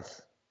on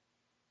earth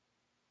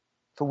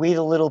for we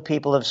the little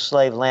people of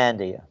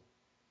Slavelandia.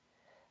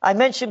 I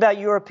mentioned about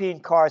European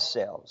car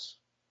sales.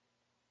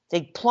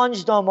 They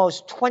plunged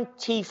almost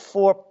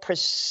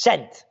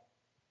 24%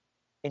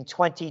 in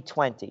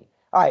 2020.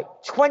 All right,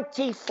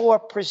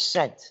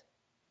 24%.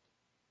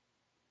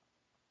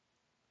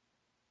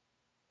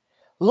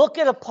 Look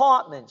at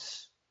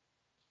apartments,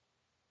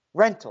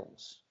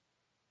 rentals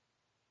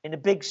in the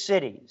big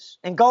cities,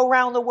 and go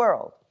around the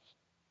world,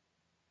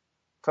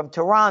 from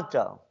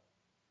Toronto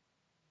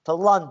to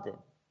London,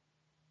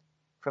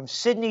 from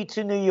Sydney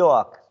to New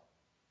York.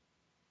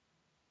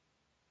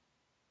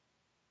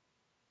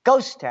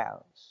 Ghost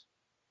towns.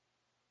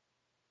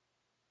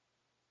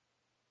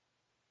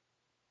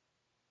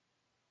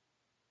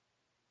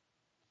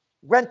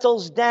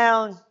 Rentals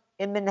down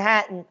in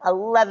Manhattan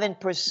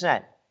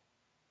 11%.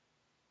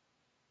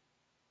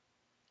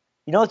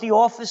 You know what the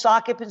office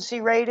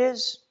occupancy rate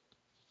is?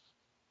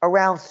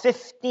 Around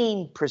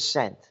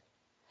 15%.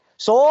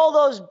 So all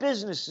those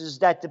businesses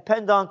that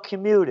depend on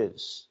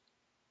commuters,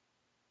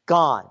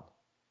 gone.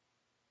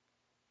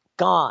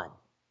 Gone.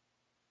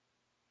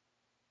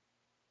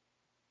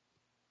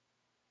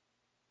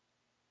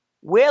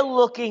 We're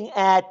looking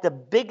at the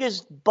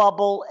biggest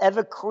bubble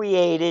ever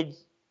created,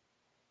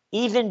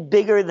 even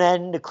bigger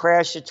than the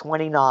crash of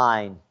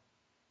 29.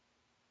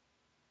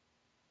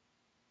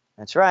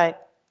 That's right.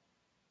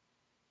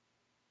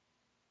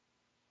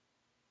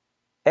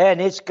 And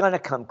it's going to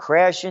come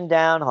crashing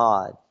down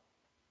hard.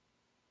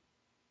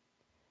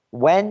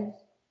 When?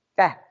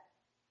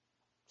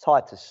 It's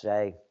hard to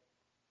say.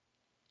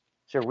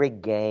 It's a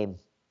rigged game.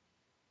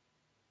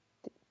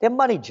 They're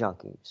money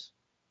junkies.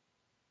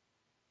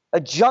 A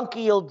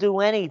junkie will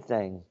do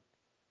anything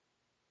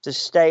to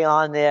stay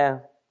on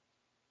their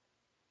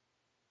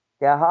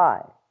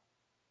high.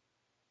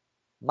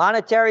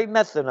 Monetary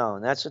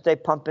methadone, that's what they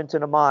pump into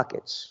the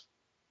markets.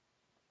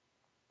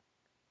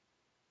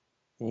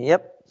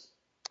 Yep.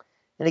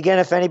 And again,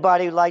 if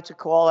anybody would like to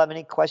call, have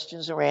any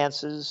questions or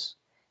answers,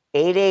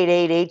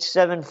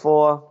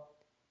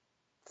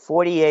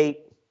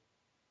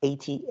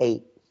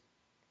 888-874-4888.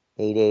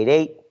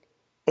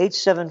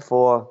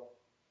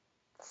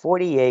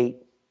 888-874-4888.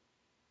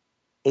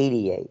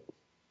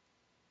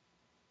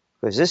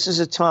 Because this is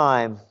a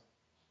time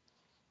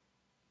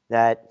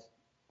that,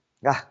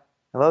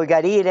 well, we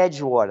got E at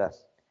Edgewater.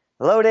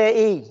 Hello there,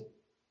 E.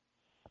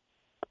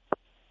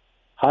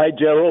 Hi,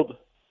 Gerald.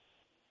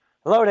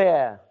 Hello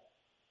there.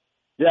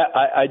 Yeah,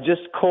 I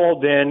just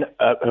called in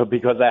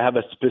because I have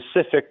a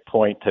specific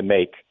point to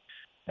make,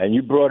 and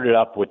you brought it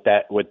up with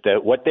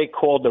what they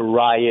call the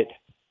riot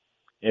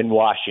in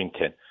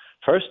Washington.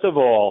 First of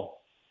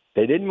all,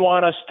 they didn't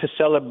want us to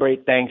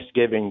celebrate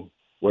Thanksgiving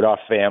with our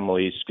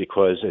families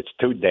because it's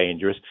too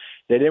dangerous.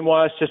 They didn't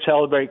want us to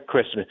celebrate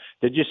Christmas.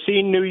 Did you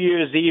see New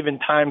Year's Eve in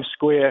Times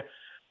Square?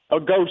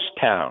 A ghost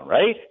town,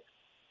 right?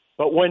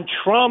 But when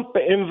Trump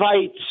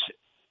invites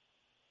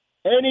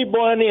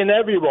anybody and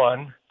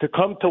everyone to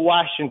come to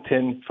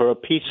Washington for a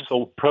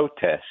peaceful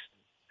protest,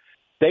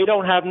 they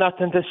don't have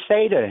nothing to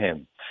say to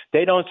him.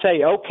 They don't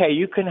say, okay,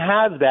 you can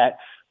have that,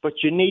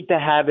 but you need to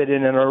have it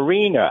in an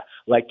arena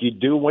like you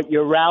do with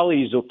your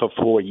rallies for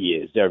 4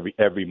 years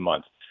every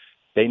month.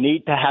 They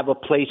need to have a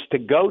place to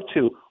go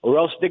to, or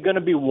else they're going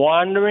to be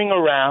wandering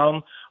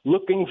around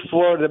looking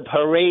for the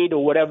parade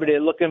or whatever they're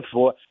looking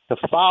for to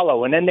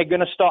follow. And then they're going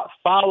to start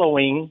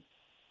following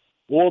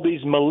all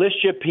these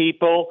militia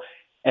people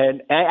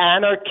and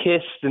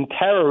anarchists and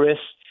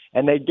terrorists,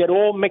 and they get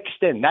all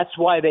mixed in. That's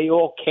why they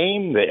all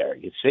came there,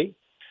 you see?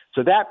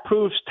 So that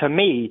proves to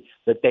me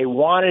that they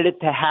wanted it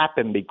to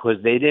happen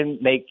because they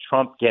didn't make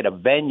Trump get a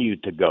venue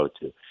to go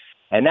to.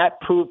 And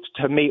that proves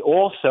to me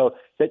also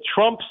that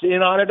Trump's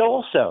in on it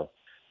also.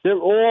 They're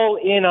all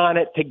in on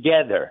it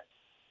together.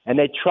 And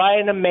they're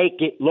trying to make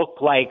it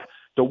look like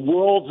the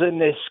world's in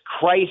this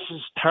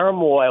crisis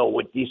turmoil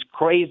with these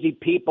crazy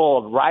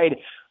people rioting.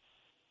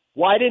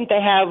 Why didn't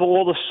they have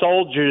all the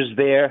soldiers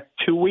there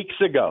 2 weeks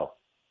ago?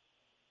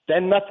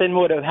 Then nothing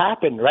would have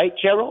happened, right,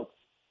 Gerald?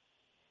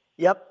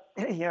 Yep.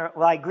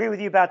 Well, I agree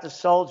with you about the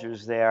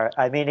soldiers there.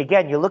 I mean,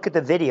 again, you look at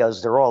the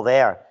videos, they're all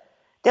there.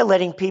 They're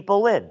letting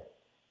people in.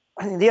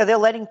 They're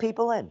letting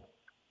people in.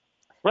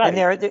 Right.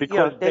 And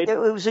it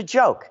was a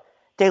joke.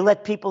 They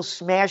let people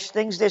smash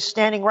things. They're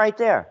standing right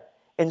there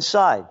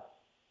inside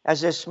as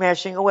they're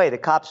smashing away. The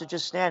cops are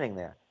just standing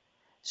there.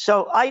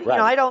 So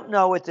I don't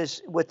know what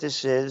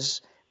this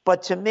is,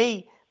 but to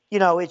me,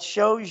 it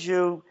shows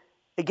you,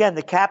 again,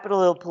 the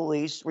Capitol Hill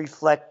police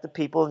reflect the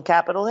people in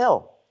Capitol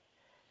Hill.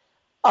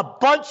 A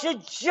bunch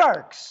of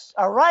jerks,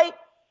 all right?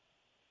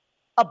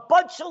 A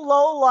bunch of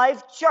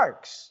low-life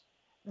jerks.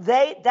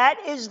 That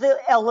is the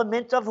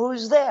element of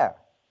who's there.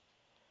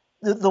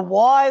 The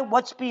why,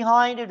 what's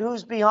behind it,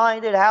 who's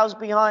behind it, how's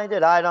behind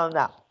it, I don't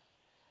know.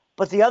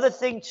 But the other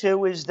thing,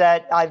 too, is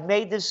that I've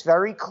made this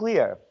very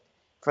clear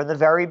from the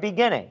very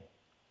beginning,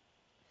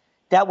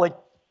 that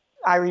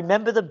I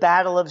remember the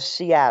Battle of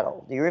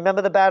Seattle. Do you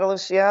remember the Battle of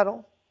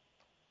Seattle?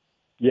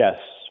 Yes.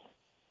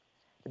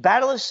 The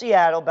Battle of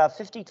Seattle, about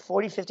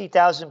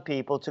 50,000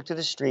 people took to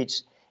the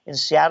streets in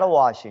Seattle,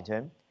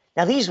 Washington.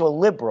 Now, these were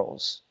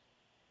liberals.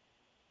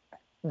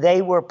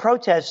 They were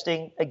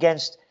protesting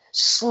against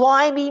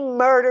slimy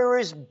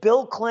murderers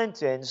Bill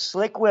Clinton,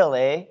 Slick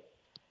Willie,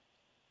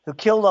 who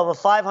killed over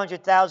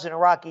 500,000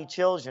 Iraqi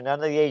children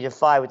under the age of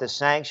 5 with the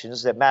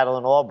sanctions that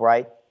Madeleine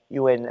Albright,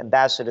 UN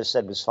ambassador,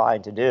 said was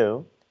fine to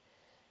do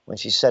when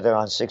she said it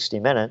on 60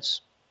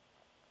 Minutes.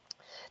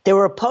 They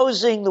were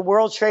opposing the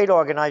World Trade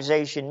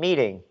Organization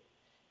meeting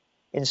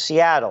in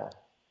Seattle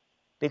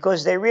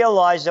because they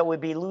realized that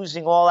we'd be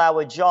losing all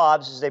our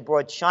jobs as they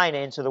brought China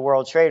into the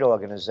World Trade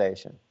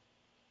Organization.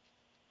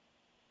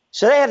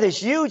 So they have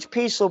this huge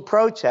peaceful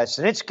protest,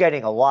 and it's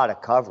getting a lot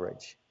of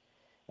coverage.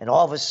 And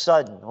all of a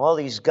sudden, all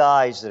these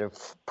guys that are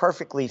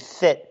perfectly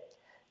fit,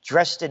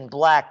 dressed in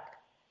black,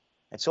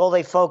 that's all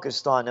they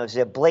focused on. Was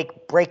they're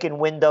breaking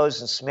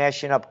windows and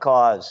smashing up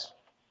cars.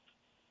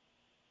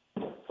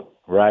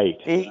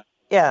 Right.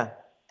 Yeah.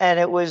 And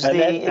it was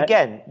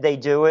again, they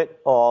do it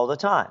all the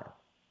time.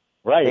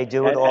 Right. They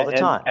do it all the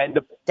time.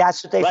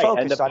 That's what they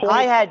focused on.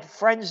 I had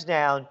friends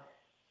down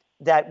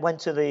that went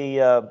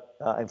to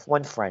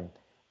one friend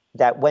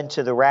that went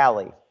to the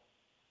rally.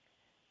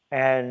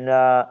 And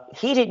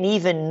he didn't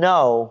even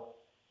know.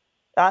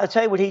 I'll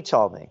tell you what he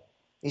told me.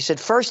 He said,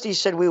 first,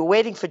 we were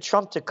waiting for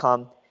Trump to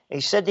come. And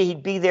he said that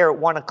he'd be there at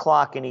 1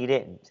 o'clock, and he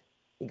didn't.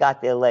 He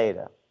got there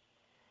later.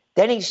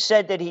 Then he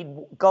said that he'd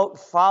go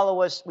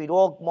follow us. We'd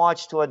all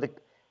march toward the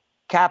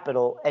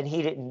Capitol, and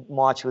he didn't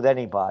march with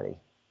anybody.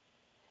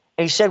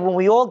 And he said, when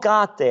we all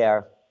got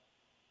there,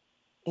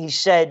 he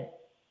said,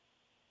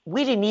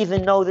 we didn't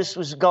even know this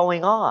was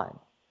going on.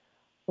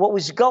 What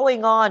was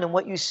going on and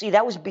what you see,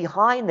 that was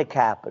behind the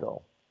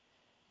Capitol.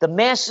 The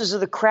masses of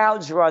the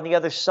crowds were on the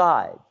other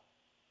side.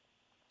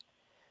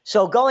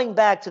 So going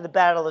back to the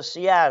Battle of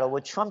Seattle,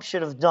 what Trump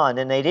should have done,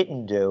 and they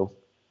didn't do,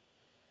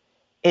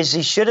 is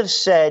he should have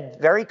said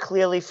very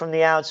clearly from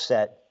the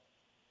outset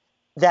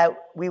that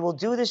we will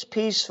do this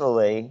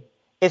peacefully.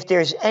 If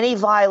there's any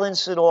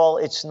violence at all,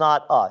 it's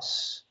not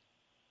us.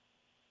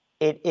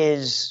 It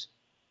is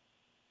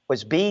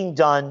what's being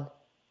done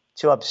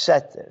to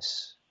upset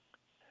this.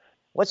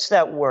 What's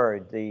that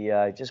word?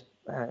 The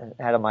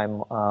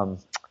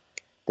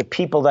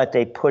people that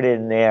they put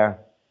in there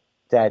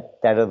that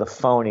are the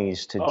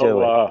phonies to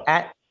do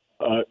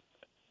it.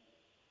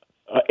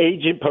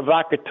 Agent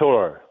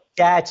provocateur.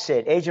 That's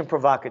it, agent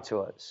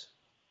provocateurs.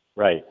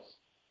 Right.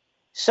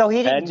 So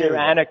he didn't and do they're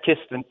that.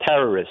 Anarchists and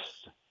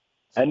terrorists.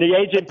 And the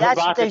agent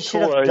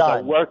provocateurs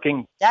are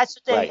working. That's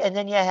what they. Right. And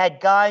then you had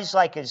guys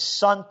like his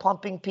son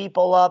pumping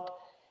people up.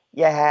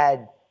 You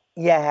had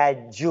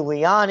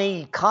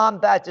Giuliani,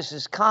 combat. This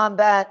is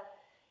combat.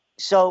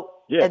 So,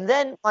 yeah. And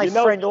then my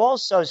friend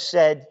also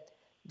said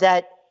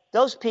that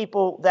those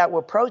people that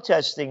were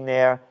protesting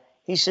there,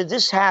 he said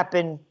this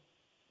happened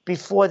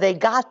before they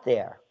got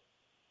there.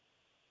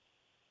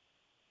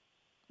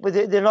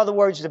 In other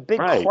words, the big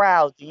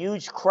crowd, the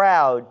huge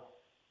crowd,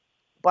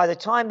 by the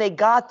time they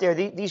got there,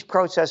 these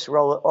protests were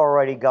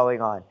already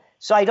going on.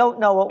 So I don't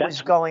know what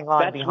was going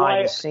on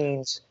behind the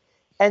scenes.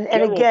 And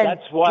again,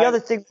 the other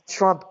thing with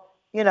Trump,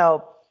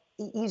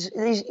 he's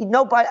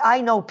nobody. I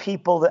know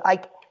people that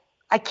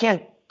I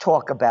can't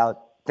talk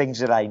about things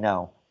that I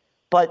know,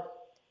 but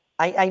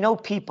I know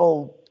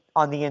people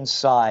on the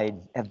inside,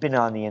 have been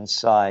on the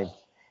inside,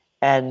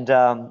 and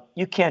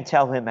you can't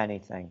tell him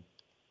anything.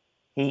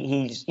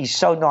 He's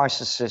so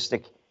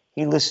narcissistic.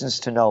 He listens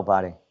to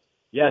nobody.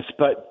 Yes,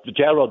 but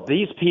Gerald,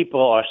 these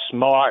people are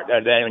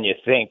smarter than you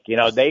think. You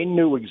know, they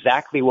knew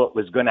exactly what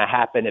was going to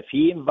happen if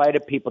he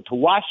invited people to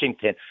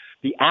Washington.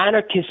 The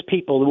anarchist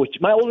people, which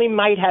only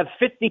might have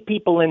 50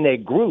 people in their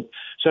group,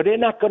 so they're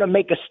not going to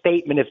make a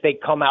statement if they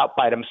come out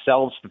by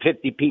themselves,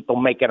 50 people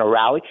making a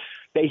rally.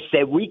 They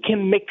said, we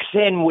can mix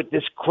in with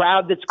this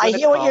crowd that's going to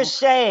come. I hear what you're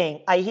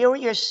saying. I hear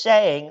what you're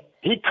saying.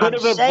 He could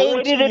have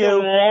avoided it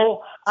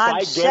all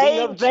by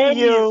getting a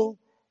venue.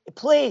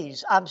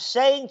 Please, I'm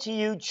saying to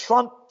you,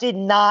 Trump did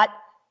not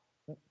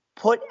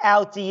put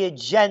out the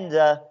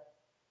agenda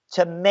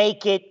to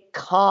make it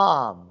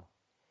calm.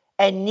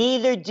 And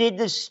neither did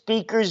the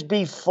speakers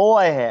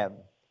before him.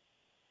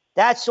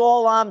 That's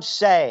all I'm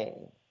saying.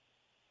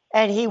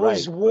 And he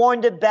was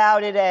warned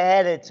about it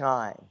ahead of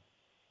time.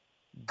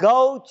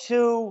 Go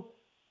to,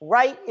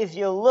 if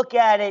you look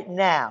at it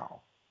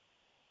now,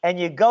 and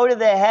you go to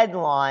the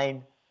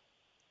headline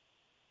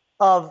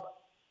of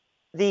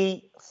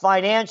the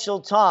Financial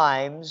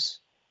Times,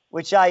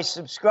 which I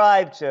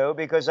subscribe to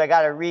because I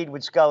got to read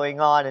what's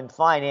going on in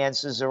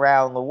finances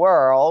around the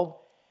world,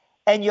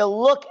 and you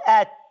look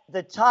at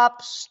the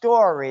top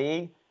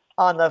story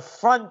on the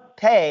front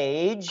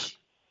page,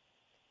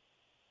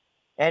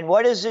 and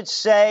what does it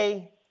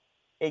say?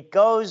 It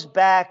goes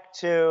back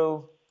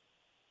to,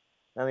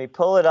 let me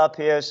pull it up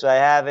here so I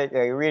have it.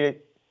 I read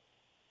it.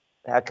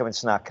 How come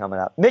it's not coming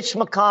up? Mitch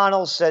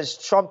McConnell says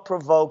Trump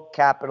provoked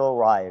Capitol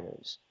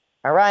rioters.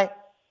 All right?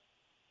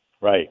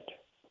 Right.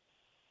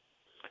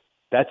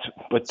 That's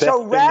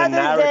so been the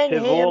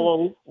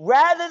narrative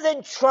rather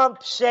than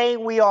Trump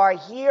saying we are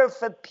here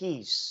for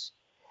peace,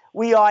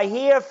 we are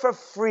here for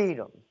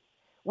freedom,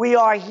 we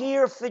are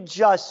here for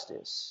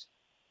justice,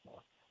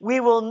 we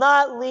will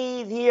not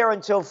leave here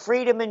until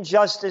freedom and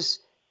justice,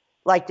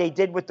 like they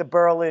did with the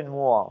Berlin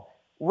Wall.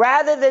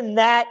 Rather than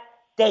that,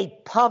 they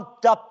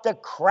pumped up the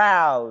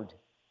crowd.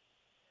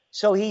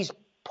 So he's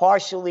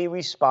partially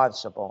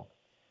responsible.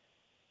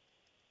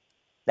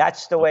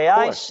 That's the way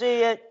I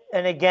see it.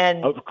 And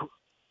again,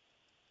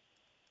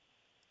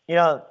 you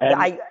know,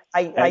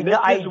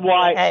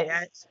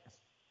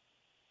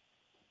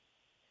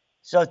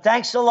 so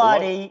thanks a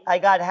lot, E. I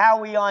got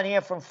Howie on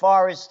here from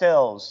Forest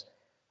Hills.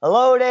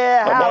 Hello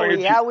there,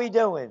 Howie. How we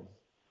doing?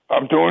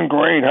 I'm doing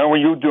great. How are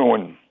you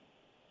doing?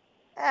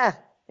 You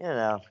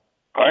know.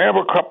 I have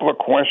a couple of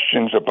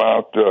questions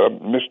about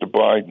Mr.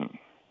 Biden.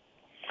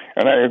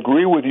 And I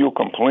agree with you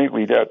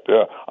completely that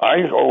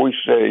I always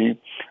say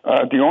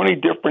the only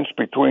difference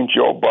between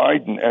Joe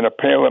Biden and a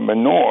pail of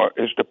manure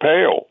is the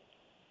pail.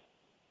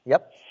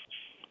 Yep.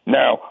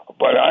 Now,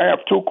 but I have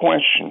two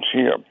questions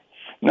here.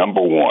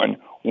 Number one,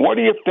 what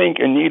do you think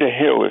Anita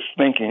Hill is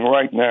thinking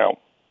right now?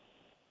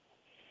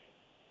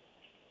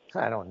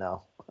 I don't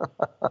know.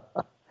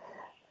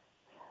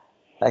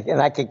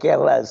 I could care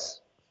less.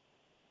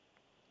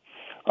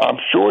 I'm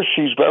sure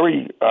she's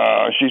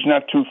she's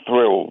not too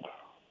thrilled.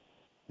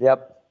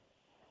 Yep.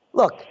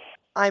 Look,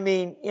 I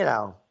mean, you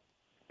know,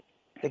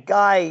 the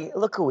guy,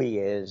 look who he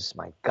is.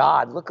 My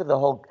God, look at the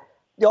whole,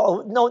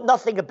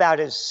 nothing about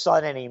his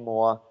son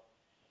anymore.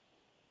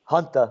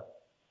 Hunter,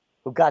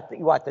 who got the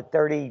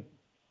 $30,000,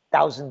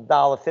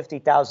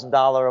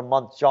 $50,000 a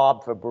month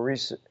job for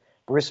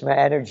Burisma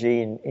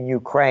Energy in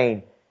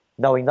Ukraine,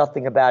 knowing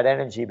nothing about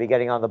energy, but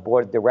getting on the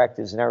board of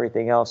directors and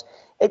everything else.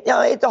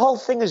 The whole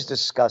thing is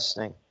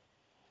disgusting.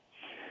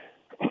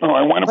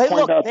 I want to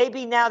point out.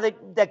 Maybe now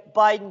that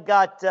Biden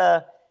got,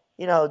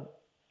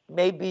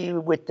 maybe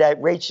with that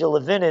Rachel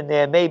Levin in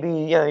there,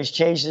 maybe he's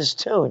changed his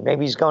tune.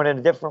 Maybe he's going in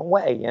a different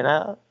way.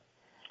 Delaware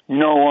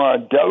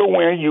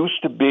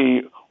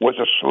was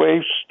a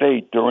slave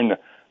state during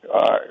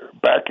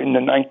back in the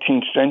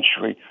 19th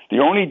century. The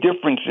only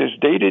difference is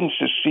they didn't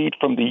secede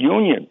from the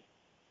Union,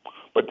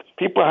 but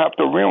people have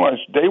to realize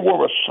they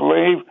were a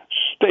slave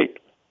state,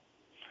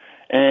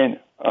 and.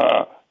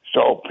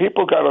 So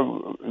people got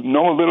to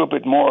know a little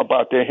bit more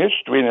about their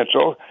history,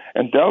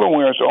 and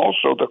Delaware is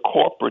also the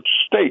corporate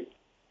state.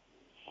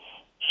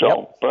 So,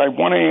 yep. But I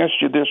want to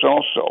ask you this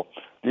also.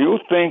 Do you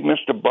think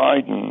Mr.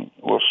 Biden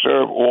will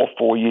serve all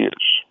 4 years?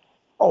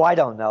 Oh, I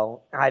don't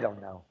know. I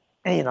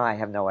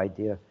have no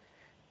idea.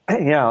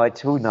 It's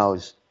who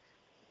knows.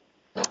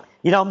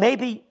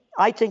 Maybe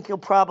I think he'll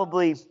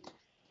probably,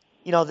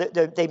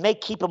 they may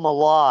keep him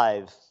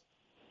alive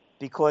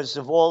because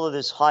of all of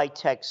this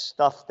high-tech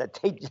stuff that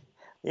they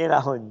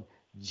and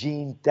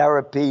gene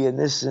therapy and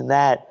this and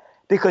that.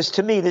 Because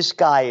to me, this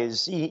guy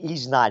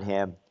he's not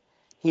him.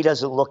 He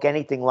doesn't look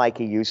anything like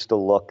he used to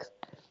look.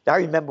 I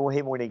remember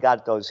him when he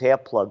got those hair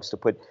plugs he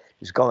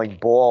was going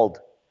bald.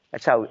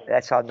 That's how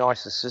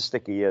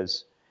narcissistic he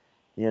is,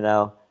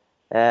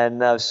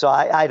 And so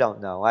I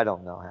don't know. I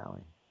don't know,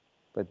 Howie.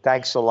 But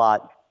thanks a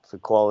lot for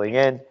calling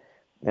in.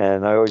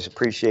 And I always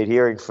appreciate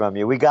hearing from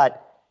you. We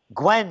got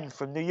Gwen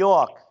from New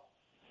York.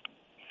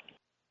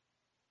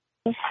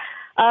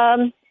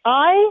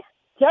 I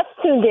just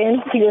tuned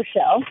in to your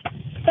show,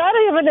 so I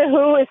don't even know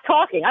who is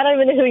talking. I don't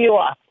even know who you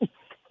are.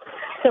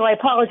 So I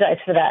apologize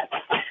for that.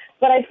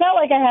 But I felt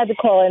like I had to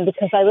call in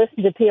because I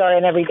listen to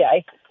PRN every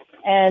day.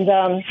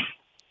 And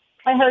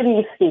I heard he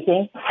was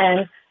speaking,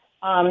 and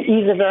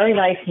he's a very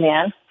nice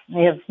man.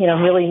 I have,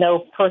 really no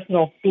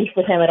personal beef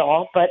with him at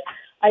all, but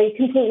I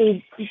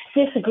completely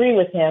disagree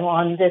with him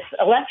on this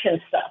election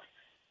stuff.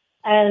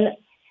 And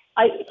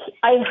I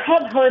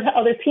have heard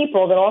other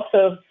people that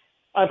also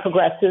are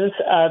progressives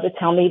that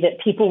tell me that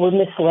people were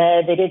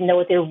misled. They didn't know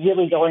what they were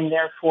really going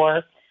there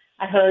for.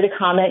 I heard a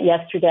comment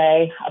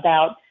yesterday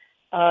about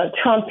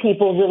Trump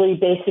people really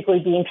basically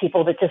being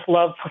people that just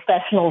love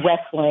professional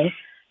wrestling,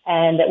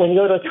 and that when you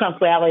go to a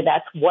Trump rally,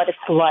 that's what it's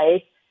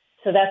like.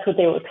 So that's what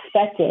they were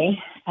expecting.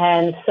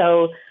 And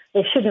so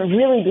they shouldn't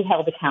really be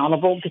held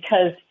accountable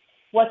because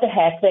what the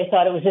heck, they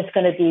thought it was just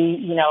going to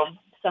be,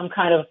 some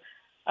kind of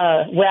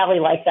rally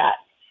like that.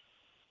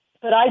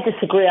 But I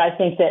disagree. I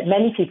think that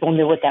many people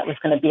knew what that was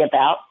going to be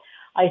about.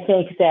 I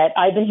think that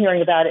I've been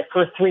hearing about it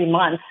for 3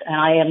 months, and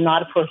I am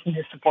not a person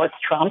who supports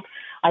Trump.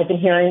 I've been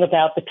hearing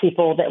about the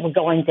people that were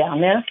going down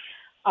there.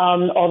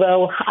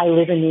 Although I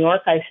live in New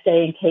York, I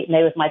stay in Cape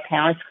May with my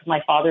parents because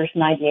my father's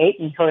 98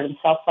 and hurt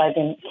himself, so I've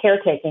been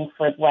caretaking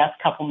for the last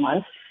couple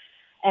months.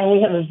 And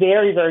we have a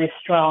very, very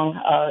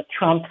strong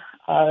Trump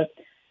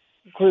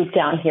group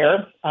down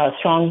here,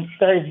 strong,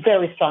 very,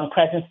 very strong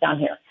presence down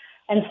here.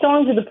 And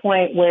strong to the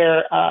point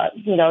where,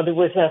 there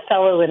was a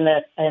fellow in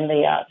the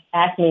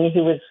Acme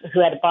who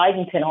had a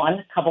Biden pin on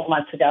a couple of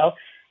months ago,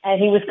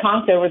 and he was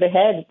conked over the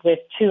head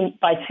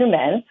by two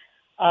men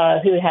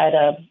who had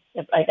a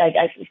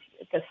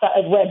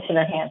wedge in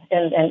their hand,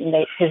 and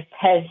his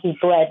head, he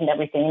bled and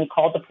everything. And he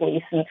called the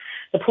police, and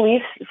the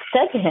police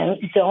said to him,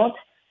 "Don't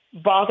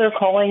bother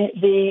calling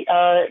the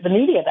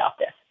media about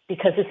this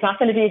because it's not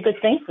going to be a good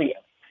thing for you."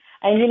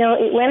 And,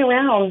 it went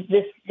around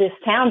this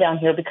town down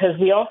here because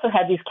we also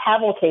had these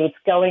cavalcades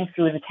going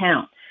through the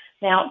town.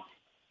 Now,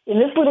 in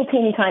this little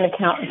teeny kind of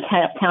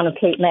town of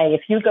Cape May,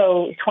 if you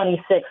go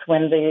 26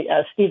 when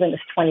the Stephen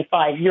is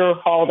 25, you're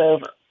hauled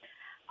over.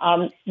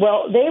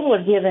 Well, they were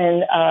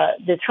given,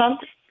 the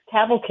Trump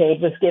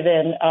cavalcade was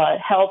given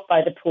help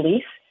by the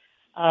police.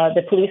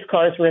 The police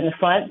cars were in the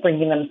front,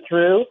 bringing them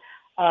through.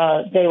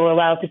 They were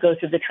allowed to go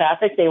through the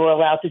traffic. They were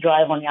allowed to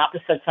drive on the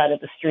opposite side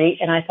of the street.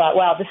 And I thought,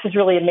 wow, this is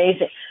really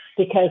amazing,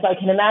 because I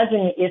can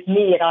imagine if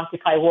me at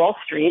Occupy Wall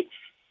Street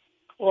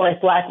or if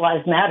Black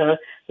Lives Matter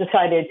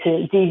decided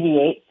to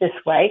deviate this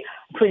way,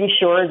 I'm pretty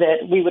sure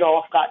that we would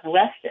all have gotten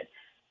arrested.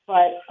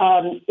 But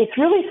it's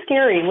really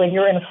scary when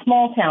you're in a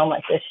small town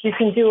like this. You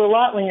can do a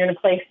lot when you're in a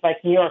place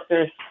like New York.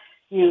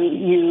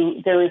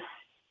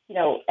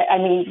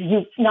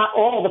 Not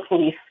all the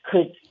police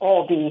could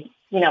all be,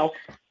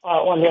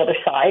 on the other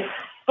side.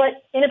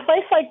 But in a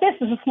place like this,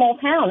 it's a small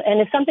town, and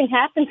if something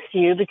happens to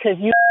you because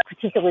you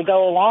particularly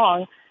go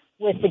along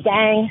with the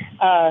gang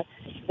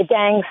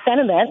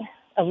sentiment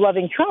of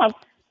loving Trump,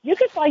 you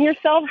could find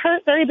yourself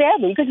hurt very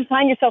badly. You could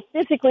find yourself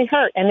physically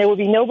hurt, and there would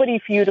be nobody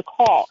for you to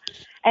call.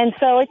 And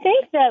so I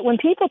think that when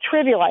people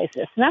trivialize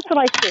this, and that's what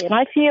I see, and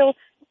I feel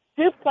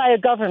duped by a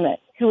government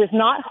who is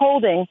not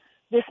holding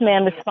this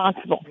man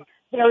responsible.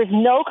 There is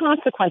no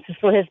consequences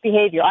for his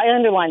behavior. I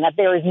underline that.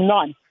 There is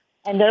none,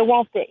 and there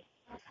won't be.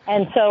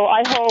 And so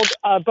I hold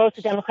both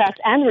the Democrats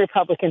and the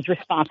Republicans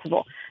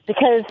responsible,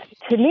 because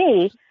to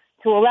me,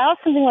 to allow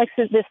something like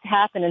this to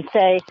happen and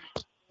say,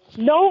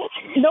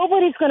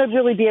 nobody's going to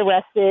really be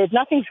arrested,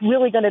 nothing's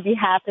really going to be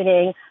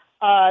happening,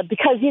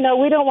 because, we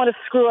don't want to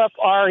screw up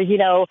our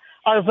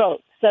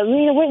vote. So,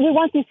 we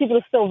want these people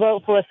to still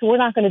vote for us, so we're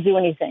not going to do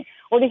anything.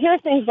 Or to hear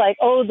things like,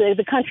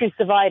 the country's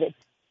divided.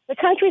 The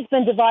country's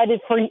been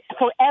divided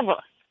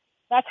forever.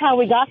 That's how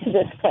we got to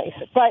this place.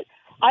 But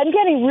I'm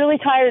getting really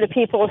tired of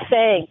people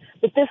saying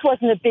that this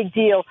wasn't a big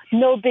deal.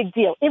 No big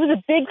deal. It was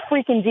a big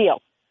freaking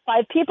deal.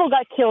 5 people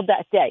got killed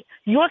that day.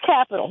 Your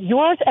Capitol,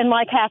 yours and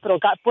my Capitol,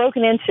 got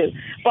broken into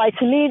by,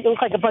 to me, it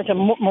looked like a bunch of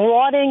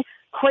marauding,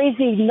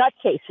 crazy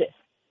nutcases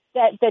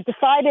that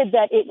decided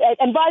that it,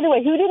 and by the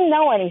way, who didn't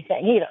know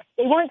anything either.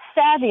 They weren't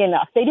savvy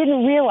enough. They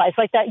didn't realize,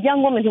 like that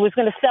young woman who was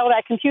going to sell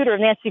that computer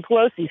to Nancy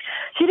Pelosi.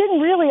 She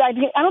didn't really, I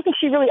don't think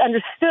she really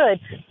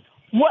understood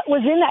what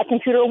was in that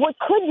computer or what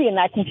could be in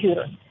that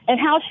computer and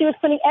how she was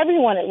putting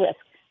everyone at risk.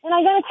 And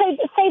I'm going to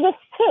say this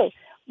too.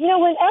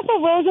 When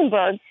Ethel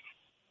Rosenberg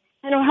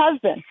and her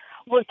husband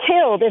were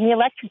killed in the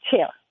electric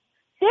chair,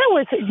 there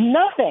was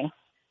nothing.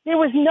 There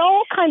was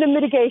no kind of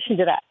mitigation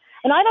to that.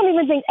 And I don't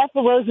even think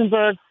Ethel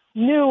Rosenberg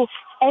knew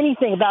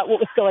anything about what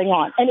was going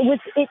on. And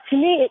to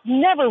me, it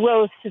never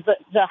rose to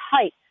the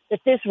height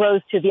that this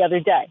rose to the other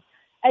day.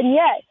 And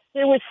yet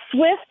there was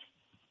swift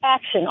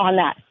action on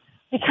that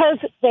because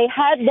they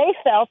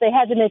felt they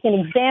had to make an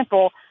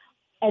example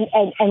and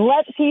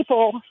let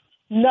people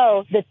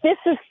know that this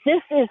is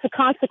the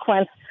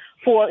consequence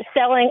for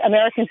selling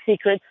American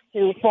secrets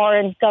to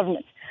foreign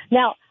governments.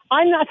 Now,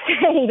 I'm not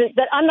saying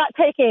that I'm not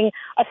taking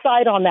a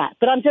side on that,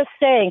 but I'm just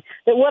saying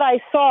that what I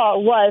saw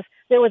was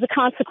there was a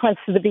consequence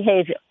to the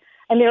behavior,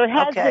 and there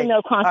has been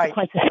no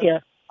consequences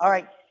here. All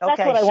right. Okay.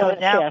 That's what I wanted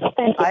to share.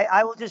 Thank you.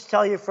 I will just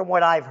tell you from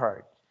what I've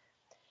heard.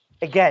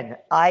 Again,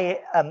 everybody,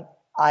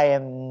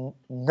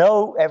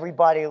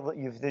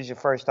 this is your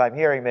first time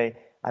hearing me,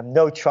 I'm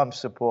no Trump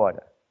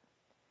supporter.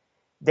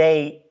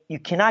 They you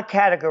cannot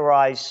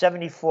categorize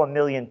 74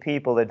 million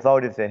people that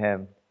voted for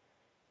him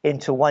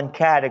into one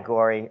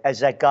category, as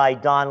that guy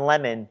Don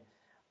Lemon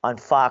on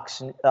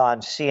Fox,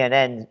 on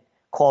CNN,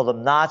 called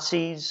them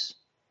Nazis,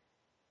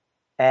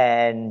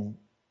 and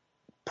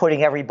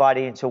putting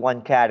everybody into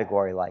one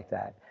category like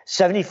that.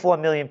 74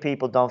 million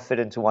people don't fit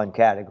into one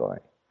category.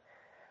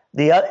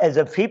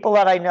 The people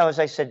that I know, as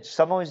I said,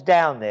 someone was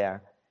down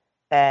there,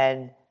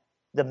 and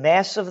the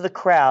mass of the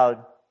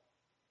crowd,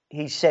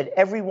 he said,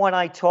 everyone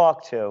I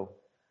talked to,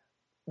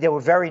 there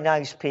were very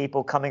nice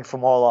people coming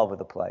from all over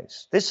the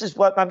place. This is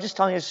what, I'm just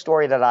telling you a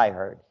story that I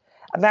heard.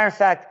 As a matter of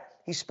fact,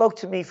 he spoke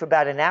to me for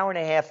about an hour and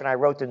a half, and I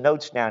wrote the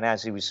notes down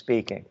as he was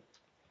speaking.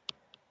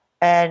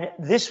 And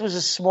this was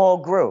a small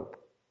group.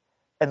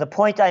 And the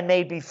point I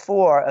made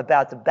before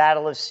about the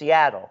Battle of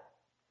Seattle,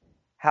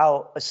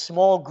 how a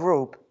small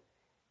group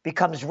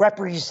becomes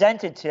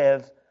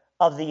representative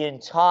of the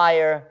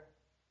entire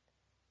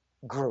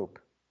group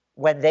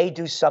when they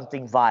do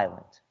something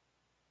violent.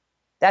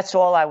 That's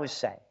all I was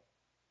saying.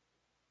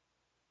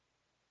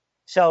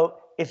 So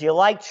if you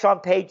like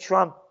Trump, hate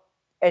Trump,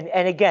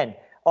 and again,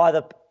 are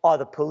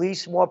the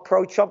police more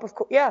pro-Trump? Of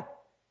course, yeah.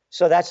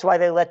 So that's why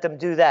they let them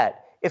do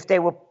that. If they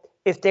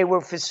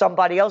were for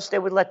somebody else, they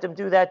would let them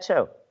do that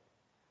too.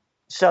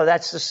 So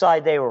that's the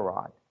side they were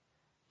on.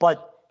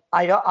 But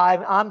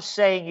I'm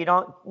saying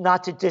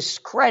not to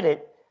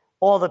discredit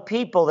all the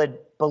people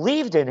that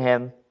believed in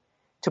him,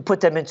 to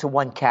put them into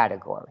one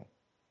category.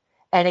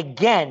 And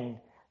again,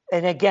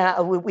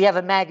 we have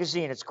a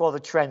magazine. It's called the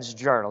Trends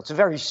Journal. It's a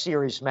very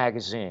serious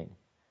magazine.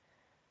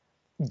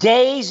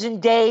 Days and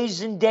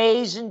days and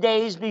days and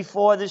days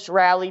before this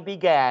rally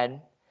began,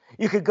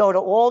 you could go to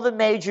all the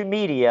major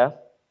media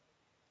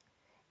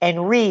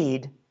and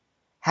read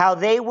how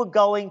they were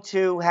going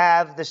to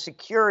have the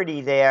security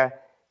there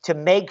to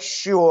make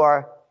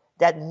sure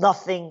that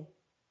nothing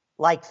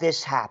like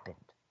this happened.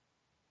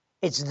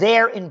 It's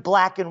there in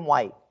black and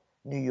white.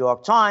 New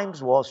York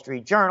Times, Wall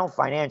Street Journal,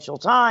 Financial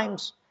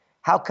Times.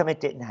 How come it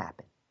didn't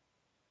happen?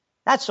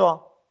 That's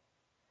all.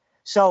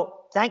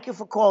 So thank you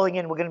for calling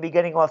in. We're going to be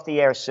getting off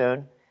the air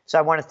soon. So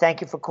I want to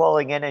thank you for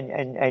calling in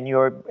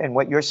and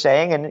what you're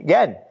saying. And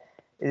again,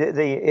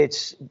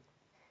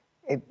 the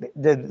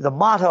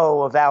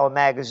motto of our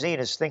magazine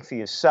is think for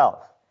yourself.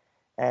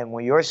 And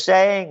what you're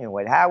saying and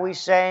what Howie's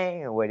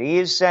saying and what he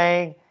is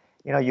saying,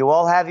 you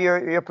all have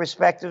your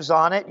perspectives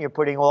on it. And you're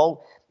putting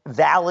all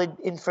valid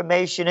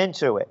information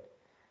into it.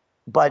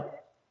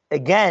 But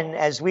again,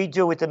 as we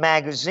do with the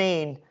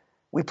magazine,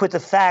 we put the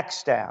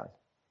facts down.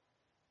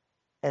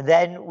 And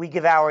then we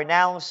give our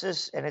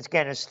analysis, and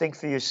it's think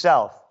for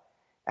yourself.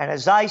 And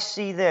as I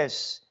see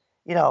this,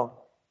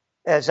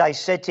 as I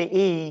said to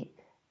E,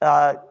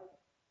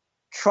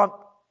 Trump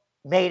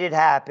made it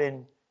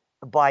happen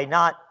by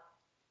not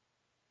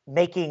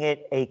making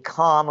it a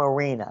calm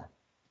arena.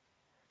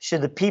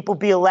 Should the people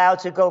be allowed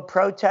to go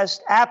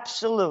protest?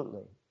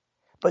 Absolutely.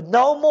 But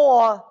no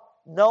more.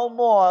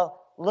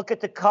 Look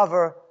at the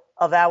cover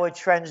of our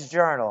Trends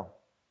Journal.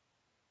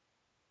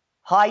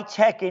 High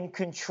tech in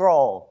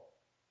control.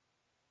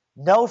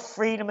 No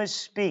freedom of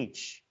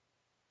speech.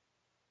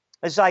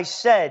 As I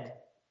said,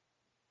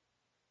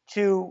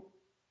 to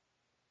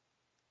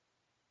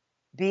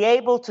be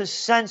able to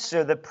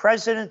censor the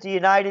President of the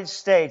United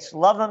States,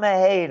 love him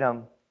or hate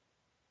him,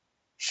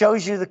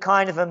 shows you the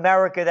kind of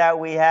America that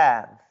we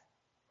have.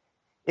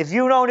 If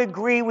you don't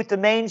agree with the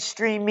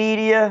mainstream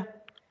media,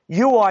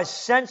 you are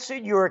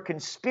censored. You're a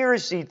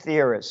conspiracy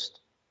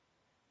theorist.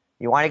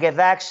 You want to get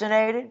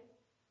vaccinated?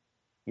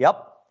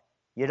 Yep.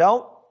 You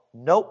don't?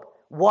 Nope.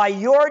 Why,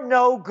 you're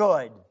no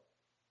good.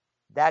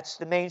 That's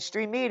the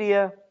mainstream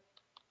media.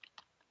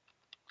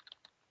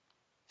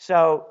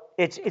 So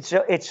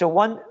it's a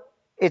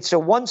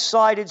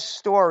one-sided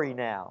story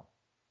now.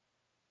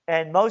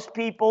 And most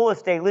people,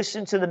 if they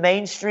listen to the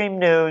mainstream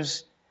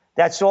news,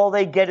 that's all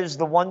they get is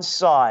the one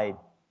side.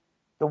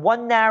 The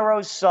one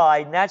narrow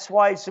side, and that's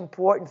why it's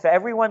important for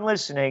everyone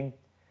listening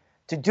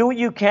to do what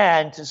you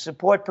can to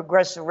support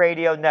Progressive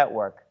Radio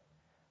Network.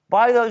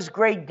 Buy those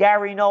great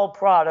Gary Knoll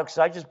products.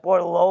 I just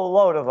bought a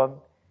load of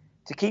them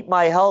to keep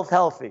my health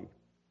healthy.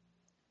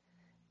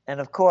 And,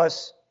 of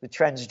course, the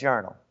Trends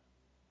Journal,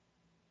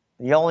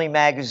 the only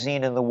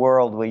magazine in the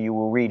world where you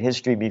will read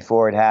history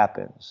before it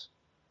happens.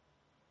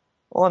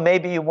 Or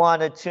maybe you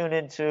want to tune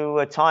into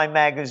a Time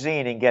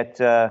magazine and get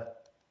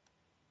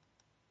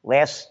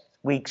last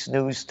week's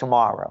news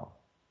tomorrow.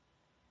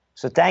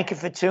 So thank you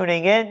for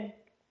tuning in,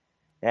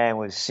 and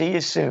we'll see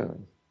you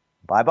soon.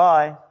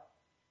 Bye-bye.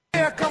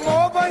 Yeah, come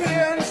over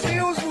here and see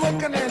who's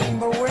looking in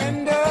the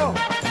window.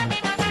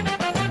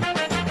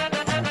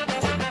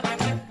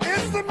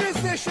 It's the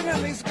musician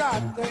and he's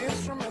got the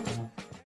instruments.